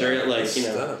challenge, or like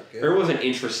or it wasn't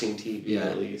interesting TV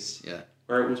at least,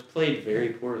 or it was played very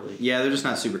poorly. Yeah, they're just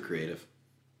not super creative.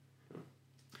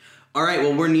 All right,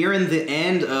 well, we're nearing the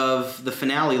end of the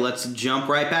finale. Let's jump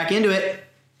right back into it.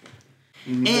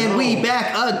 And we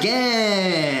back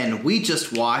again. We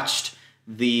just watched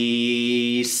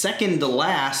the second to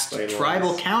last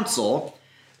Tribal Council,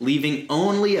 leaving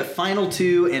only a final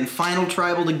 2 and final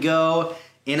tribal to go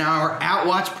in our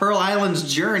Outwatch Pearl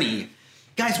Islands journey.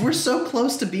 Guys, we're so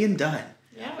close to being done.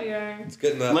 Yeah, we are. It's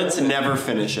getting that. Let's never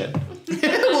finish it.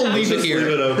 We'll leave it here. Leave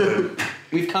it open.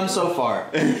 We've come so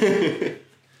far.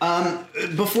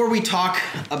 Before we talk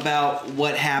about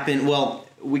what happened, well,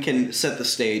 we can set the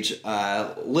stage.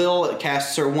 Lil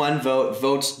casts her 1 vote,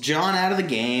 votes John out of the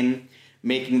game,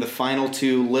 making the final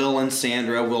 2 Lil and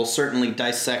Sandra. We'll certainly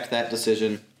dissect that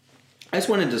decision. I just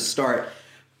wanted to start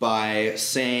by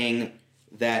saying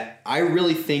that I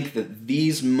really think that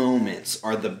these moments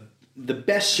are the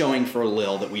best showing for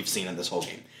Lil that we've seen in this whole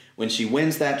game. When she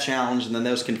wins that challenge and then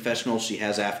those confessionals she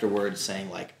has afterwards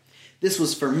saying like, this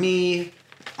was for me,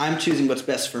 I'm choosing what's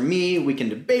best for me. We can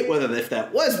debate whether if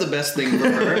that was the best thing for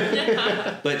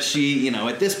her. But she,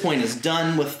 at this point is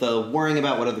done with the worrying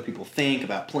about what other people think,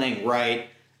 about playing right,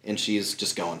 and she's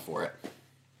just going for it.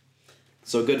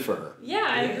 So good for her. Yeah,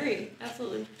 I agree.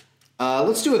 Absolutely.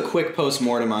 Let's do a quick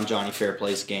post-mortem on Johnny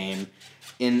Fairplay's game.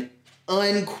 An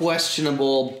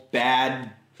unquestionable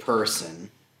bad person.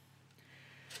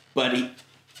 But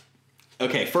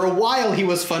for a while he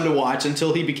was fun to watch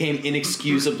until he became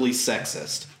inexcusably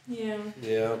sexist.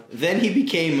 Yeah. Then he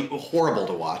became horrible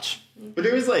to watch. But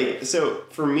it was like, so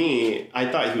for me, I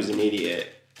thought he was an idiot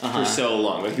for so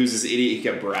long. Like he was this idiot, he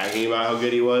kept bragging about how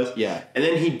good he was. Yeah. And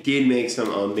then he did make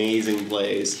some amazing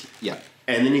plays. Yeah.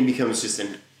 And then he becomes just a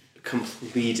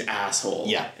complete asshole.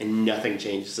 Yeah. And nothing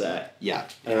changes that. Yeah.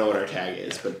 I don't know what our tag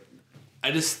is, but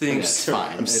I just think It's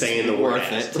fine. I'm It's saying the word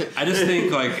worth ass. it. I just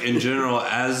think, like, in general,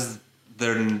 as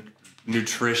their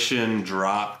nutrition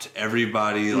dropped,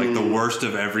 everybody, like, the worst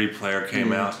of every player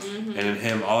came out. And in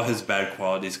him, all his bad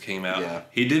qualities came out. Yeah.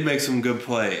 He did make some good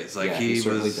plays. Like, Yeah, he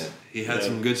certainly did. He had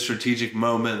some good strategic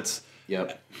moments.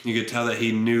 Yep. You could tell that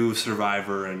he knew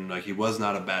Survivor, and, like, he was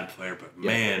not a bad player, but,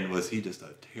 man, was he just a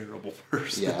terrible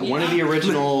person. Yeah. One of the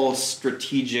original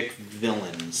strategic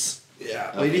villains.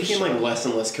 Yeah. Well, he became like less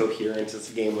and less coherent as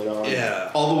the game went on. Yeah.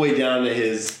 All the way down to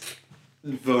his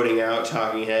voting out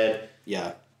talking head.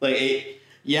 Yeah. Like,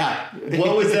 Yeah.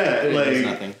 what was that? It was Like,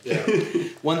 nothing. Yeah.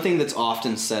 One thing that's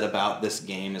often said about this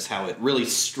game is how it really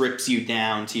strips you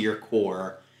down to your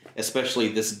core, especially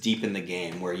this deep in the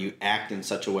game, where you act in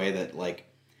such a way that, like,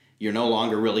 You're no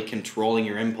longer really controlling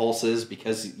your impulses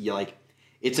because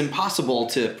it's impossible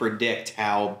to predict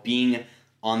how being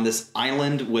on this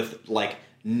island with like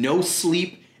no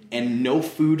sleep and no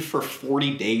food for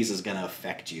 40 days is going to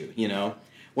affect you, you know?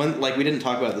 When we didn't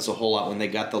talk about this a whole lot when they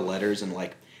got the letters and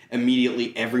like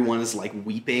immediately everyone is like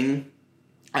weeping.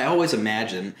 I always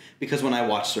imagine, because when I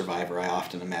watch Survivor, I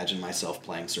often imagine myself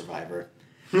playing Survivor.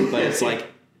 But it's like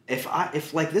if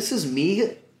this is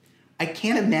me, I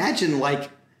can't imagine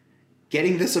like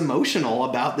getting this emotional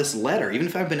about this letter, even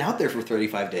if I've been out there for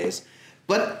 35 days.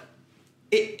 But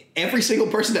every single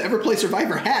person to ever play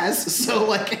Survivor has, so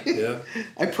like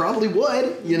I probably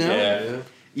would, you know? Yeah.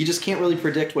 You just can't really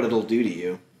predict what it'll do to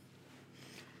you.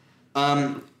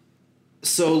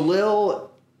 So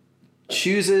Lil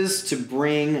chooses to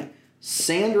bring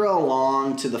Sandra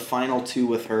along to the final 2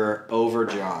 with her over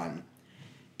John.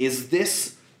 Is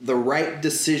this the right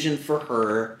decision for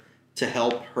her to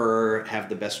help her have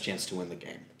the best chance to win the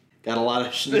game? Got a lot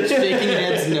of shaking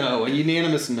heads no, a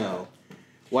unanimous no.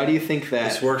 Why do you think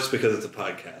that? This works because it's a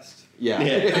podcast.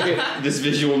 Yeah. This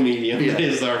visual medium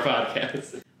is our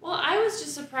podcast. Well, I was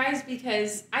just surprised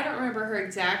because I don't remember her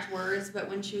exact words, but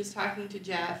when she was talking to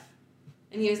Jeff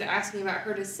and he was asking about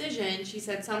her decision, she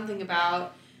said something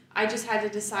about, I just had to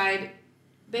decide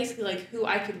basically like who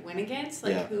I could win against,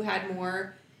 like who had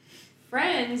more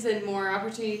friends and more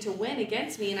opportunity to win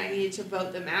against me, and I needed to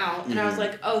vote them out. And I was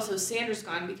like, oh, so Sandra's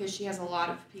gone because she has a lot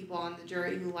of people on the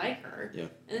jury who like her. Yeah.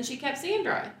 And then she kept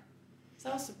Sandra. So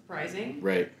that was surprising.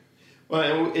 Right.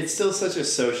 Well, it's still such a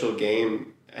social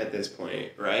game at this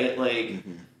point, right? Like,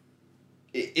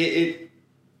 it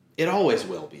always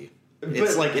will be.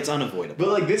 It's like, it's unavoidable.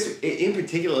 But like this, in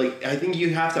particular, like I think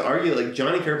you have to argue, like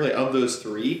Johnny Fairplay of those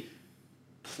 3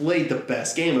 played the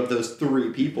best game of those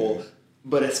 3 people.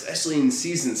 But especially in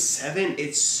season 7,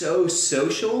 it's so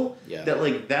social that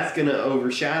like that's gonna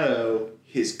overshadow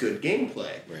his good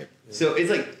gameplay. Right. So it's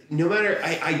like no matter,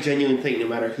 I genuinely think no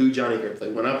matter who Johnny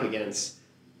Fairplay went up against,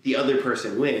 the other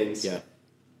person wins. Yeah.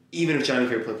 Even if Johnny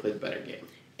Fairplay played the better game.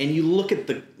 And you look at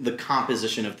the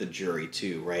composition of the jury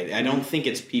too, right? I don't think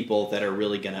it's people that are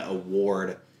really gonna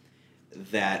award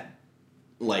that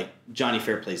like Johnny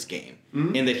Fairplay's game,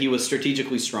 in that he was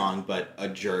strategically strong but a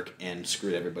jerk and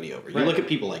screwed everybody over. You look at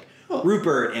people like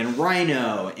Rupert and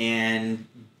Rhino and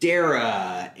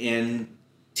Dara and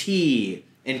T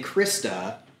and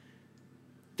Krista.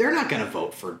 They're not going to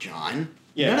vote for John.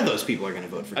 Yeah. None of those people are going to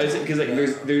vote for John. Because like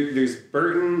there's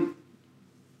Burton,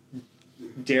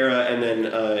 Dara, and then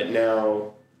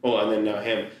now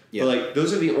him. Yeah. But like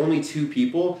those are the only 2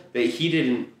 people that he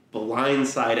didn't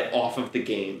blindside off of the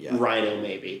game. Yeah. Rhino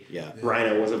maybe. Yeah.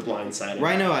 Rhino wasn't blindsided.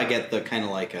 Rhino, I get the kind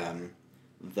of like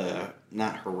the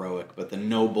not heroic but the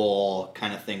noble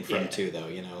kind of thing from 2 though.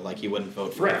 You know, like he wouldn't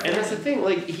vote for. Right, and that's the thing.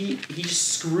 Like he just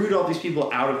screwed all these people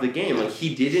out of the game. Like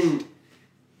he didn't.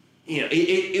 You know,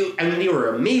 I mean, they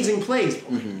were amazing plays.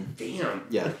 But like, damn.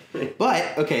 Yeah.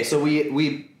 But okay, so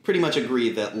we pretty much agree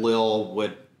that Lil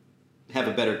would have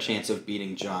a better chance of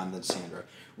beating John than Sandra.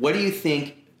 What do you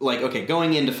think? Like, okay,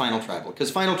 going into Final Tribal, because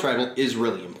Final Tribal is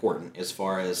really important as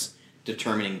far as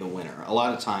determining the winner. A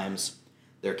lot of times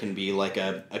there can be like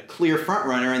a clear front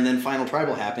runner, and then Final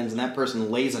Tribal happens, and that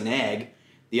person lays an egg,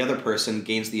 the other person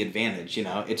gains the advantage, you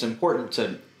know? It's important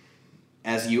to,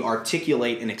 as you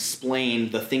articulate and explain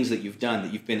the things that you've done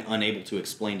that you've been unable to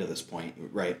explain to this point,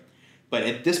 right? But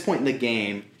at this point in the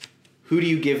game, who do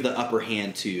you give the upper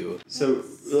hand to? So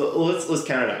let's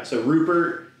count it out. So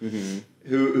Rupert...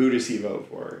 Who does he vote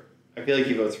for? I feel like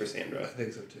he votes for Sandra. I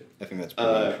think so too. I think that's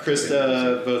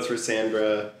Krista votes for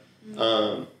Sandra.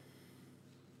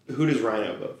 Who does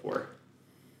Rhino vote for?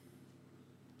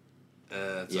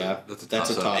 That's a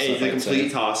toss-up. It's a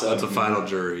complete toss-up. That's a final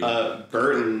jury.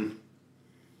 Burton,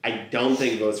 I don't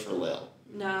think votes for Lil.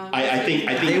 No. I think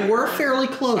they were fairly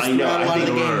close. I know. I think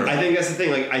the game. I think that's the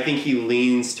thing. Like I think he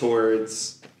leans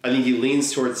towards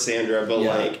Sandra, but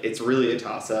like it's really a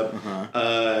toss-up. Who am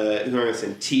I going to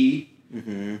say? T.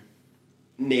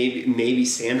 Maybe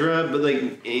Sandra, but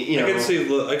like you know,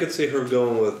 I could see her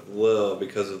going with Lil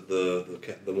because of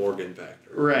the Morgan factor.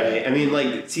 Right. I mean,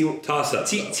 like toss-up.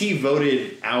 T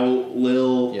voted out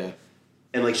Lil. Yeah.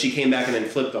 And like she came back and then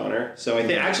flipped on her. So I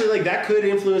think actually like that could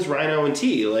influence Rhino and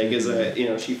T. Like as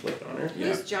she flipped on her.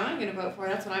 Who's John gonna vote for?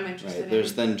 That's what I'm interested in.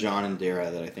 There's then John and Dara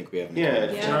that I think we haven't.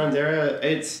 John and Dara.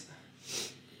 It's.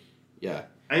 Yeah.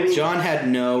 I mean, John had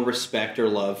no respect or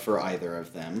love for either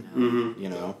of them. You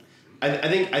know. I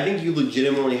think you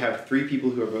legitimately have 3 people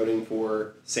who are voting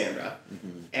for Sandra.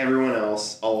 Everyone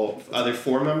else, all other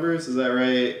 4 members, is that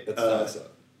right? That's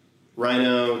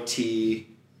Rhino, T,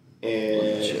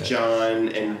 and John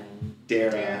and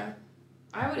Dara.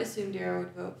 I would assume Dara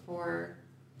would vote for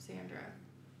Sandra.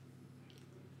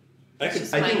 I That's could.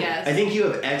 just I my think guess. I think you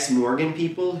have ex-Morgan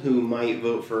people who might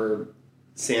vote for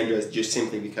Sandra just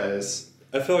simply because.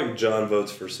 I feel like John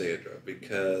votes for Sandra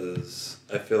because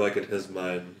I feel like in his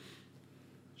mind,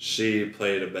 she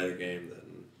played a better game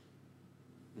than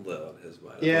Lil in his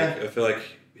mind. Yeah. Like, I feel like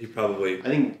he probably. I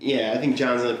think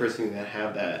John's the only person who can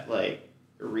have that like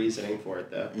reasoning for it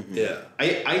though. Yeah.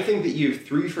 I think that you have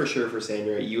 3 for sure for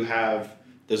Sandra. You have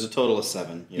There's a total of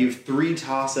 7. Yeah. you have 3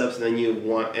 toss-ups, and then you have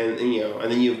one, and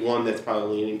then you have one that's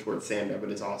probably leaning towards Sandra, but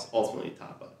it's also ultimately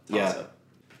toss-up. Yeah.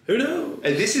 Who knows?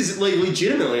 And this is like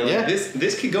legitimately like Yeah.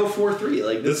 this could go 4-3.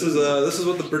 Like This is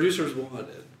what the producers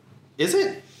wanted. Is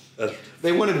it? That's,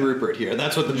 They wanted Rupert here.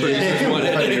 That's what the producers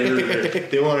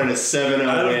wanted. They wanted a 7-0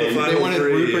 Out of the win. final They wanted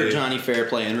three. Rupert, Johnny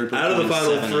Fairplay, and Rupert. out of the won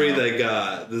final 7-0. 3 they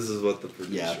got, this is what the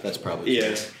producers. Yeah, that's probably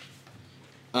Yeah.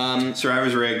 true.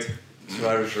 Survivor's rigged.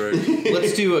 Survivor's Rigged.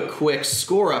 Let's do a quick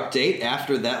score update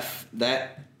after that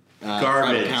tribal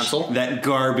Garbage. council. That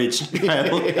garbage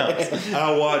tribal council.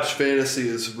 I watch Fantasy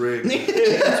is Rigged.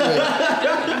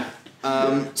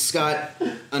 Scott,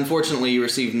 unfortunately, you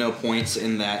received no points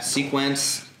in that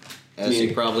sequence, as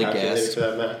you probably Calculator guessed. for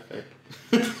that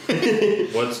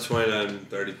math. What's 29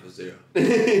 30 plus 0?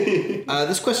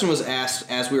 This question was asked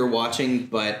as we were watching,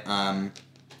 but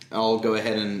I'll go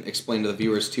ahead and explain to the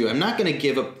viewers too. I'm not going to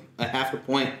give a half a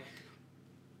point,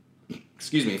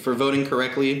 for voting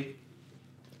correctly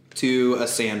to a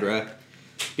Sandra,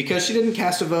 because she didn't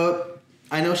cast a vote.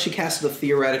 I know she casted a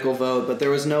theoretical vote, but there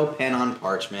was no pen on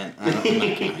parchment. I'm not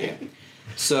counting it.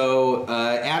 So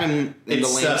Adam in It's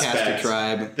the Lancaster suspect.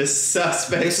 tribe. The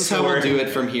suspect. This is how we'll do it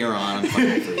from here on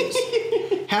Final Threes.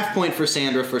 Half point for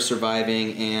Sandra for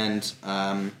surviving, and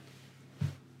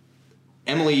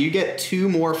Emily, you get 2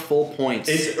 more full points.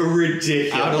 It's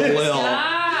ridiculous. Out of Lil.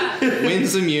 Stop!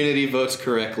 Wins immunity, votes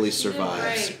correctly, You did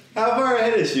survives. great. How far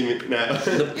ahead is she now?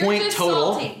 The You're point just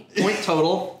total salty.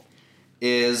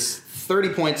 is 30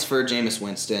 points for Jameis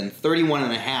Winston,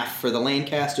 31.5 for the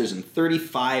Lancasters, and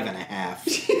 35.5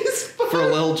 for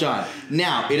Lil Jon.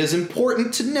 Now, it is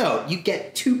important to note you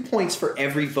get 2 points for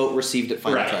every vote received at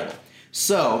Final Right. Tribal.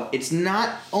 So it's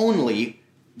not only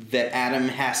that Adam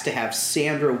has to have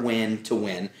Sandra win to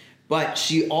win, but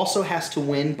she also has to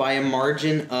win by a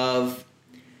margin of.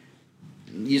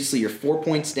 Usually you're 4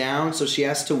 points down, so she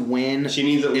has to win. She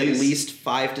needs at least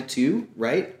 5-2,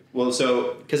 right? Well,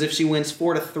 so Because if she wins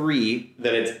 4-3,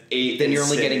 then it's 8. then and you're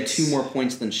only 6. getting 2 more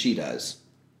points than she does.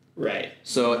 Right.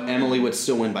 So Emily would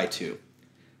still win by 2.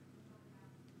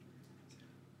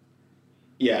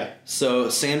 Yeah. So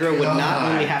Sandra would not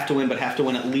God. only have to win, but have to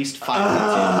win at least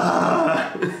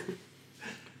 5-2.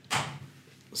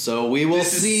 So we will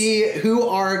This is- see who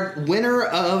our winner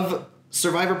of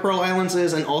Survivor Pearl Islands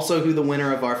is, and also who the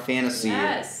winner of our fantasy.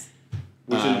 Yes.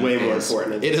 Which is way more is.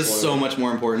 important. At It this is point. so much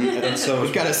more important. so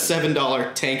We've got a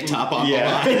 $7 tank top on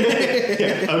Yeah. the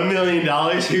line. $1 million.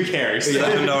 Who cares?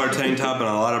 $7 tank top and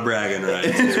a lot of bragging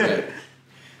rights. That's right.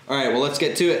 All right, well, let's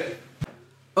get to it.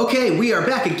 Okay, we are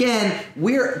back again.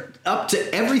 We're up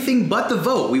to everything but the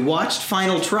vote. We watched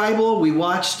Final Tribal. We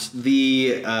watched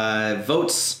the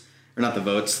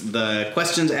the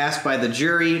questions asked by the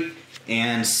jury,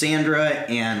 and Sandra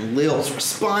and Lil's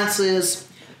responses.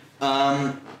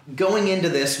 Going into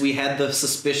this, we had the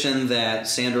suspicion that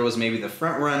Sandra was maybe the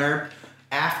front runner.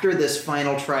 After this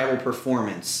Final Tribal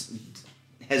performance,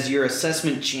 has your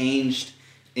assessment changed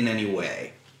in any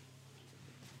way?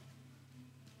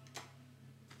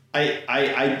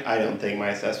 I don't think my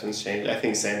assessment's changed. I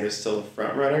think Sandra's still the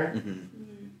front runner.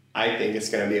 I think it's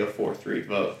going to be a 4-3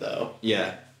 vote, though.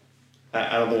 Yeah.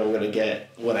 I don't think I'm going to get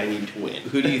what I need to win.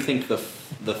 Who do you think the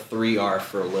 3 are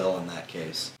for Lil in that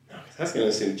case? That's going to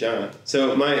assume John.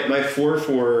 So my 4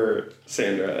 for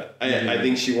Sandra, I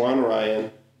think she won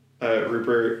Ryan,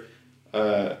 Rupert,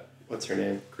 what's her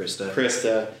name?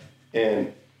 Krista,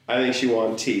 and I think she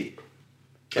won T.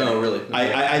 Oh, really?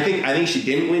 I think she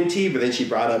didn't win T, but then she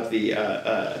brought up the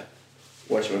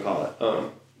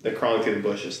whatchamacallit, the crawling through the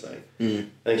bushes thing.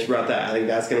 I think she brought that. I think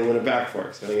that's going to win it back for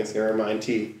her. So I think it's going to remind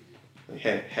T.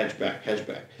 Hedge back.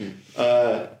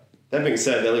 That being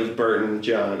said, that leaves Burton,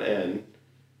 John, and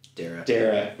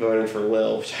Dara voting for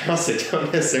Lil, which I also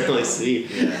don't necessarily see.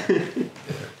 Yeah.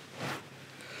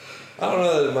 I don't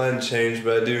know that mine changed,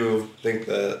 but I do think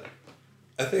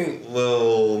I think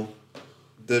Lil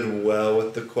did well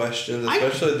with the questions,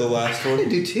 especially the last one. I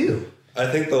do too. I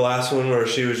think the last one where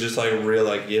she was just like real,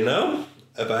 like,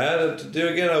 if I had it to do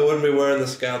again, I wouldn't be wearing the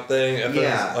scout thing. If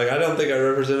Yeah. I don't think I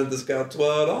represented the scouts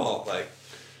well at all. Like,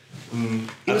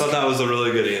 I thought that was a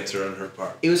really good answer on her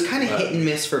part. It was kind of hit and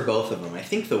miss for both of them. I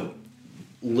think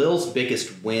Lil's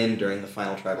biggest win during the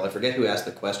final tribal. I forget who asked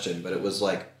the question, but it was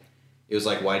like,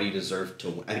 why do you deserve to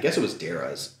win? I guess it was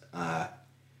Dara's.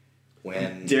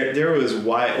 When Dara was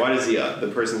why does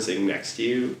the person sitting next to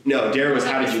you? No, Dara was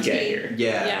how did you get here?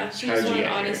 Yeah. Yeah, she How was did you on get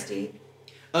here? honesty.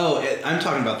 Oh, I'm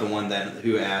talking about the one then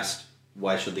who asked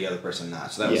why should the other person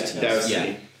not. So that was T. that was yeah.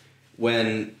 T.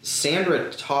 When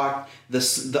Sandra talked,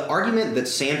 the argument that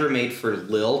Sandra made for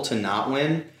Lil to not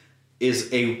win is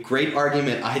a great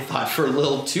argument, I thought, for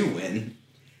Lil to win.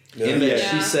 In that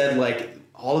Yeah. she said, like,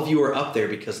 all of you are up there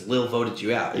because Lil voted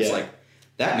you out. It's Yeah. like,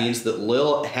 that means that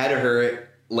Lil had her,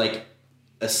 like,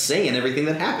 a say in everything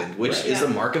that happened, which Right. is Yeah. a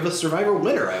mark of a Survivor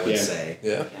winner, I would Yeah. say.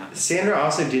 Yeah. Yeah. Sandra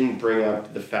also didn't bring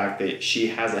up the fact that she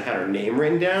hasn't had her name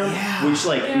written down. Yeah. Which,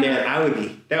 like, Yeah. man,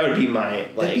 that would be my,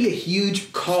 like, That'd be a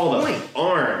huge call point. to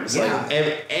arms. Yeah. Like,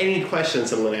 if any question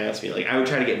someone asked me, like, I would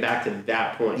try to get back to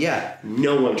that point. Yeah.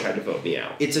 No one tried to vote me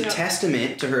out. It's a Yeah.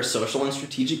 testament to her social and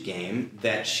strategic game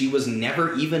that she was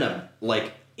never even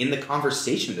in the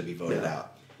conversation to be voted Yeah.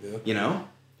 out. Yeah. You know?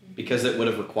 Because it would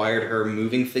have required her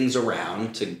moving things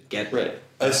around to get Right.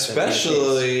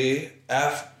 Especially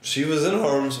after she was in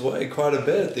harm's way quite a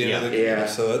bit at the end of the game, Yeah.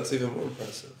 so that's even more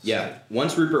impressive. Yeah.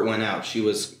 Once Rupert went out, she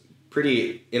was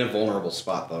pretty in a vulnerable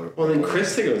spot though. Well, then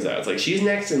Krista goes out. It's like, she's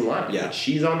next in line. Yeah. Like,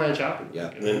 she's on that chopping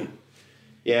block. Yeah. And then,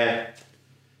 yeah.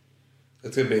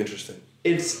 It's gonna be interesting.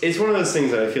 It's one of those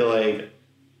things that I feel like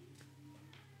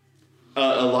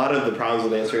a lot of the problems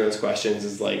with answering those questions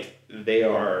is like they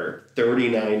are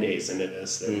 39 days into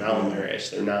this. They're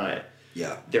malnourished. They're not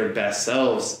Yeah. their best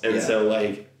selves, and Yeah. so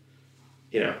like,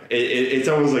 you know, it's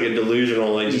almost like a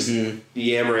delusional, like just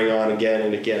yammering on again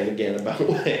and again and again about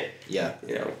what Yeah.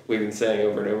 we've been saying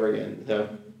over and over again. So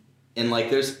And like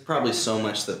there's probably so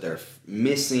much that they're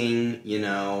missing, you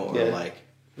know, or Yeah. like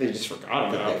they just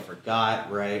forgot that about. they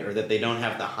forgot, right? Or that they don't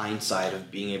have the hindsight of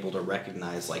being able to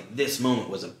recognize like this moment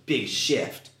was a big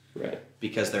shift Right.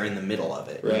 because they're in the middle of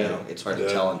it. Right. You know, it's hard to Yeah.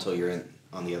 tell until you're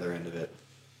on the other end of it.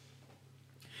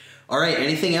 All right,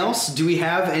 anything else? Do we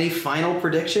have any final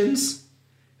predictions?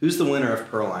 Who's the winner of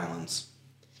Pearl Islands?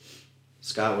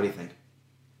 Scott, what do you think?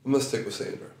 I'm gonna stick with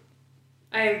Sandra.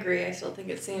 I agree. I still think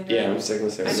it's Sandra. Yeah, I'm sticking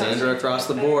with Sandra. I thought Sandra across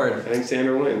the I board. think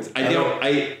Sandra wins. I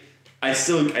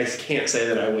can't say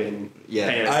that I win. Yeah.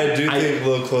 fantasy. I do think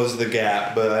we'll close the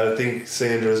gap, but I think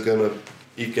Sandra's gonna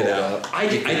eke it out. I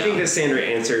think that Sandra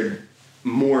answered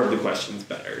more of the questions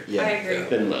better Yeah. I agree.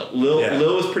 than Lil. Lil Yeah.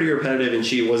 was pretty repetitive and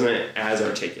she wasn't as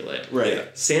articulate. Right. Yeah.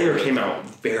 Sandra came out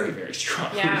very, very strong.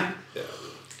 Yeah.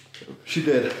 She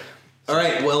did. All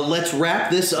right, well, let's wrap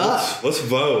this up. Let's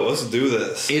vote. Let's do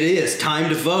this. It is time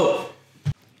to vote.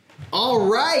 All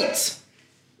right.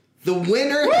 The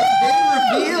winner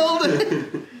has been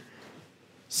revealed.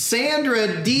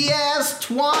 Sandra Diaz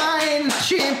Twine,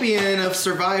 champion of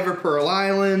Survivor Pearl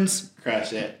Islands.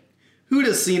 Crash it. Who'd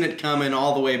have seen it coming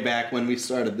all the way back when we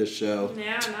started this show?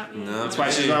 Yeah, not me. No. That's why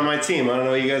she's on my team. I don't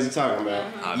know what you guys are talking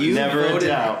about. You Never in voted,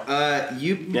 doubt.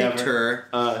 you picked Never.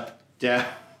 her Yeah.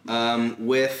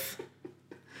 with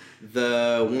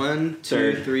the 1, 2,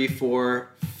 Third. 3, 4,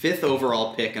 5th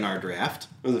overall pick in our draft.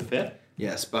 Was it fifth?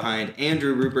 Yes, behind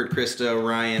Andrew, Rupert, Krista,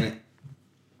 Ryan,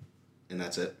 and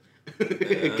that's it.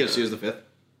 Because she was the 5th.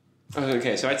 Oh,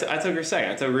 okay, so I took her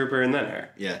second. I took Rupert and then her.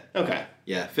 Yeah, Okay.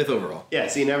 yeah, 5th overall. Yeah,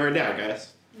 see, never in doubt,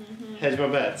 guys. Hedge my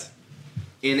bets.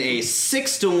 In a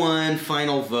 6-1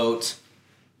 final vote,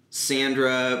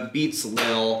 Sandra beats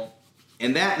Lil,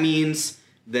 and that means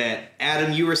that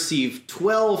Adam, you receive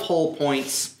 12 whole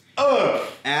points. Oh!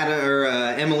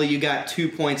 Emily, you got 2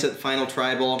 points at the final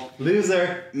tribal,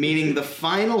 Loser. meaning the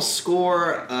final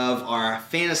score of our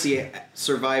fantasy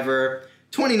survivor: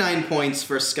 29 points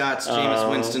for Scott's Jameis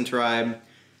Winston tribe,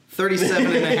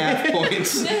 37.5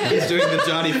 points. He's doing the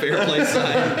Johnny Fairplay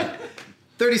side.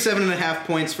 37.5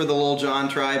 points for the Lil Jon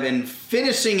tribe, and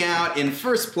finishing out in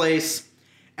first place,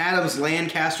 Adam's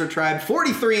Lancaster tribe,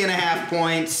 43.5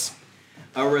 points.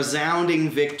 A resounding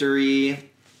victory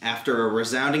after a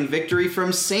resounding victory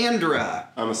from Sandra.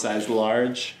 I'm a size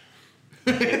large.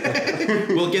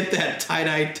 We'll get that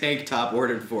tie-dye tank top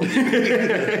ordered for you.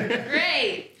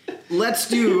 Great. Let's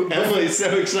do... Emily's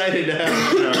so excited to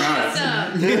have you.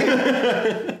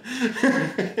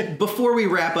 Awesome. Before we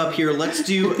wrap up here, let's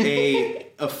do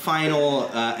a final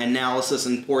analysis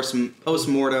and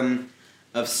post-mortem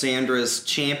of Sandra's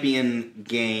champion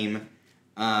game.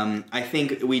 I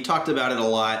think we talked about it a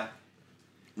lot.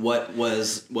 What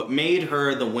made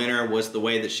her the winner was the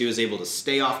way that she was able to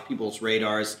stay off people's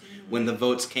radars when the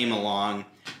votes came along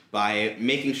by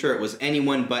making sure it was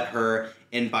anyone but her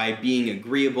and by being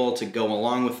agreeable to go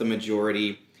along with the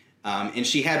majority. And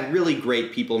she had really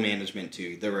great people management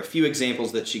too. There were a few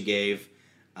examples that she gave.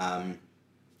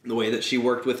 The way that she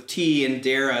worked with T and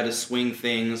Dara to swing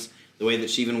things, the way that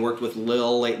she even worked with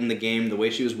Lil late in the game, the way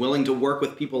she was willing to work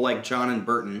with people like John and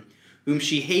Burton, whom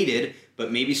she hated,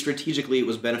 but maybe strategically it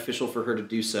was beneficial for her to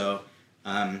do so.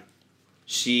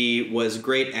 She was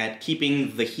great at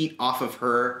keeping the heat off of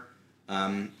her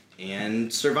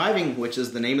and surviving, which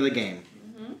is the name of the game.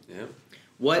 Mm-hmm. Yeah.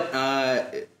 What,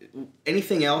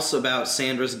 anything else about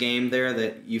Sandra's game there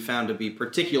that you found to be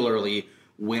particularly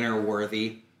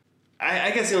winner-worthy?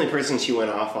 I guess the only person she went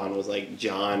off on was like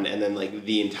John, and then like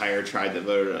the entire tribe that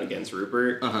voted against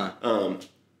Rupert.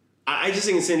 I just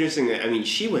think it's interesting that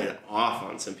she went off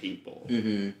on some people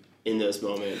in those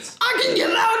moments. I can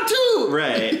get loud too.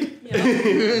 Right.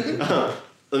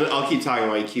 I'll keep talking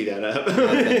while you cue that up.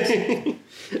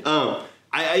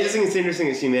 I just think it's interesting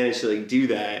that she managed to like do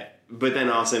that, but then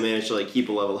also managed to like keep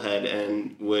a level head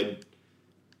and would,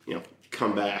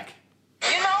 come back. You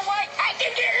know what? I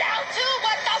can get loud too.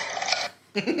 What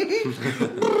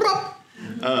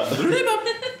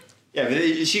Yeah,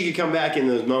 but she could come back in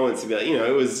those moments and be like,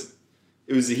 it was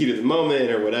the heat of the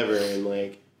moment or whatever, and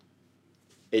like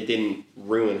it didn't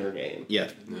ruin her game. Yeah.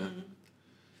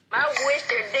 I wish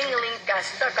their dinglings got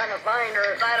stuck on a vine,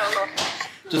 or I don't know.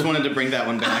 Just wanted to bring that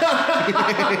one back.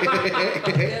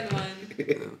 Good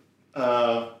one.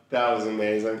 That was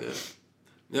amazing.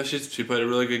 Yeah, she played a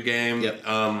really good game. Yep.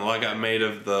 I got made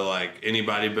of the like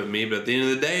anybody but me, but at the end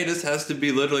of the day, this has to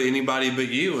be literally anybody but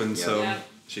you, and so Yep.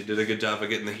 she did a good job of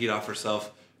getting the heat off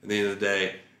herself. At the end of the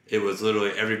day, it was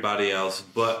literally everybody else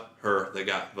but her that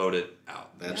got voted out.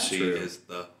 That's she true. is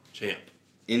the champ.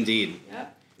 Indeed.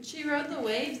 Yep. She rode the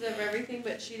waves of everything,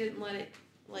 but she didn't let it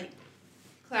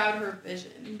cloud her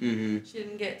vision. Mm-hmm. She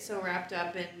didn't get so wrapped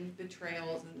up in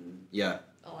betrayals and Yeah.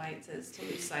 alliances to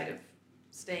lose sight of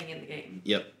staying in the game.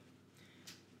 Yep.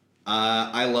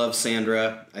 I love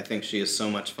Sandra. I think she is so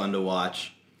much fun to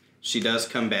watch. She does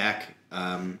come back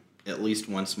at least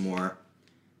once more.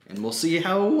 And we'll see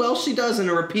how well she does in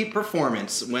a repeat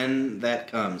performance when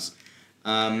that comes.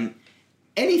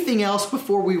 Anything else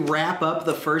before we wrap up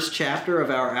the first chapter of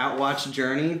our Outwatch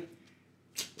journey?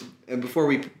 And before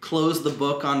we close the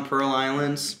book on Pearl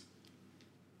Islands?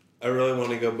 I really want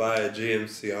to go buy a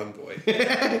GMC Envoy.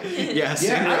 Yeah,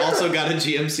 Sandra also got a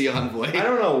GMC Envoy. I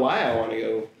don't know why I want to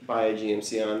go buy a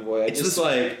GMC Envoy. It's just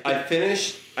this- I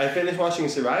finished watching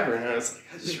Survivor, and I was like,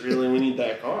 I just really need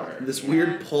that car. This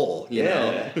weird pull, you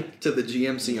know, to the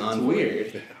GMC It's Envoy.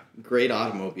 weird. Great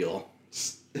automobile.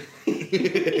 How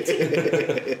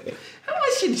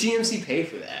much should GMC pay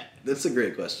for that? That's a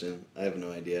great question. I have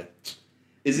no idea.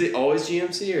 Is it always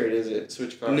GMC or does it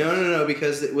switch cars? No,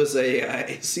 because it was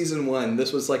a season 1.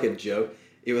 This was like a joke.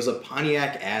 It was a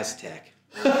Pontiac Aztec,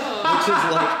 which is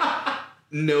like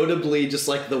notably just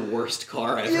like the worst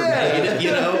car ever made,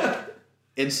 you know.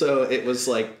 And so it was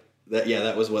like that. Yeah,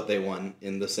 that was what they won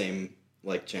in the same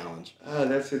like challenge. Oh,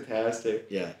 that's fantastic.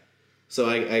 Yeah. So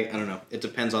I don't know. It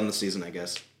depends on the season, I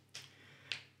guess.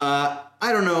 I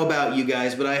don't know about you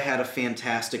guys, but I had a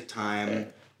fantastic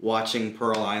time watching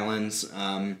Pearl Islands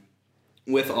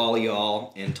with all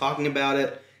y'all and talking about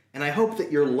it. And I hope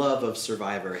that your love of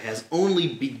Survivor has only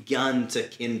begun to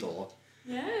kindle.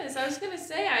 Yes, I was going to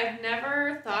say, I've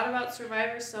never thought about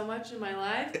Survivor so much in my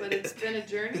life, but it's been a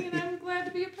journey, and I'm glad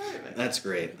to be a part of it. That's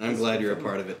great. I'm glad you're a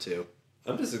part of it, too.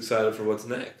 I'm just excited for what's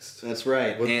next. That's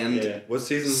right. What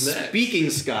season's next? Speaking,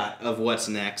 Scott, of what's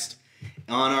next,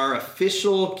 on our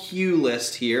official queue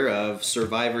list here of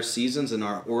Survivor seasons in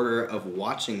our order of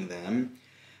watching them,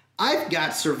 I've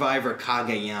got Survivor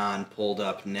Cagayan pulled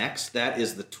up next. That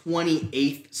is the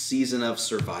 28th season of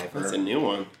Survivor. That's a new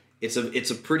one. It's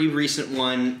a pretty recent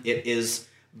one. It is,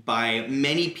 by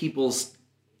many people's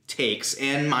takes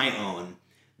and my own,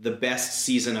 the best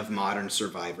season of modern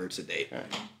Survivor to date. Okay.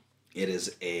 It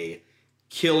is a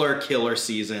killer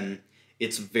season.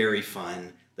 It's very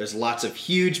fun. There's lots of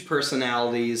huge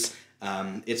personalities.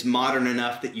 It's modern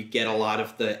enough that you get a lot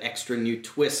of the extra new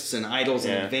twists and idols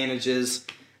and advantages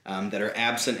that are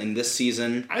absent in this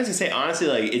season. I was gonna say, honestly,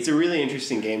 like, it's a really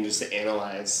interesting game just to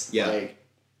analyze. Yeah. Like,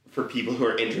 for people who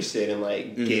are interested in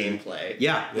like gameplay.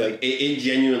 Yeah. Like it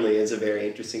genuinely is a very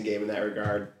interesting game in that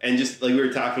regard. And just like we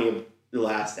were talking the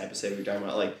last episode, we were talking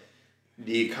about like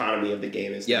the economy of the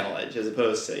game is knowledge, as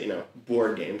opposed to,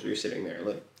 board games where you're sitting there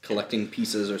like Collecting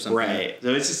pieces or something. Right.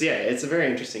 So it's just it's a very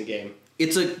interesting game.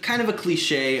 It's a kind of a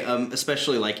cliche,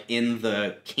 especially like in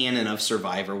the canon of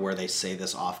Survivor where they say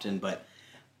this often, but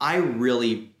I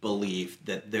really believe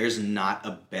that there's not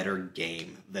a better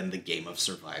game than the game of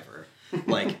Survivor.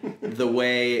 Like the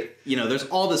way, there's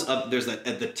all this there's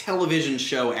the television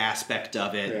show aspect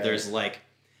of it. Yeah. There's like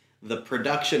the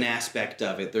production aspect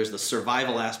of it, there's the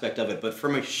survival aspect of it, but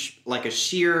from a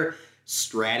sheer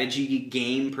strategy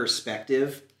game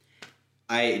perspective,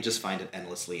 I just find it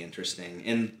endlessly interesting.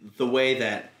 And the way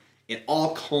that it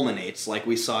all culminates, like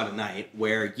we saw tonight,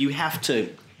 where you have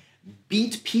to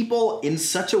beat people in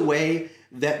such a way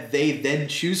that they then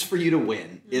choose for you to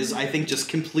win, is, I think, just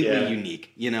completely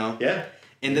unique, you know? Yeah.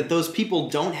 And that those people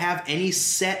don't have any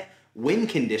set win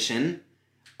condition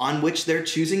on which they're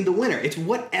choosing the winner. It's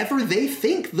whatever they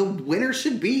think the winner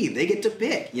should be. They get to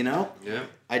pick, you know? Yeah.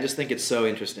 I just think it's so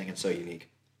interesting and so unique.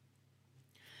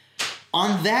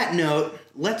 On that note,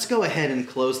 let's go ahead and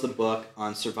close the book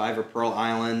on Survivor Pearl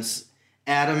Islands.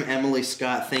 Adam, Emily,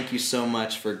 Scott, thank you so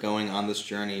much for going on this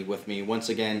journey with me. Once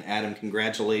again, Adam,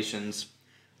 congratulations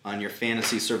on your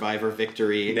Fantasy Survivor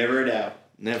victory. Never a doubt.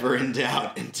 Never in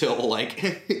doubt until, like,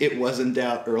 it was in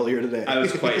doubt earlier today. I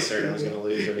was quite certain I was going to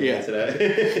lose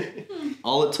today.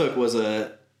 All it took was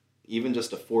even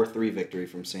just a 4-3 victory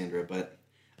from Sandra, but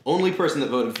only person that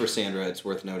voted for Sandra, it's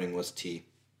worth noting, was T.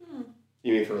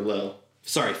 You mean for Lil?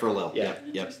 Sorry, for Lil. Yeah.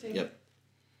 Yep.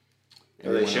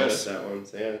 Oh, they showed us that one,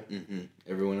 so yeah.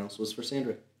 Everyone else was for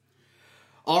Sandra.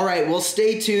 All right, well,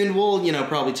 stay tuned. We'll,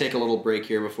 probably take a little break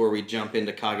here before we jump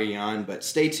into Cagayan, but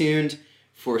stay tuned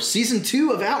for Season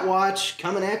 2 of Outwatch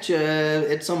coming at you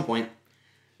at some point.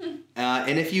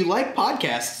 And if you like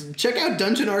podcasts, check out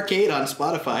Dungeon Arcade on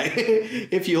Spotify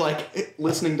if you like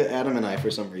listening to Adam and I for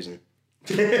some reason.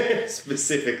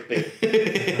 Specifically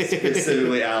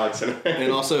Alex and I.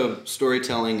 And also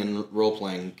storytelling and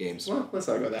role-playing games. Well, let's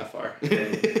not go that far.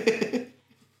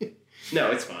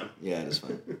 No, it's fun. Yeah, it is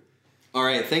fun. All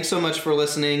right, thanks so much for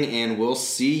listening, and we'll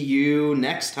see you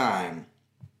next time.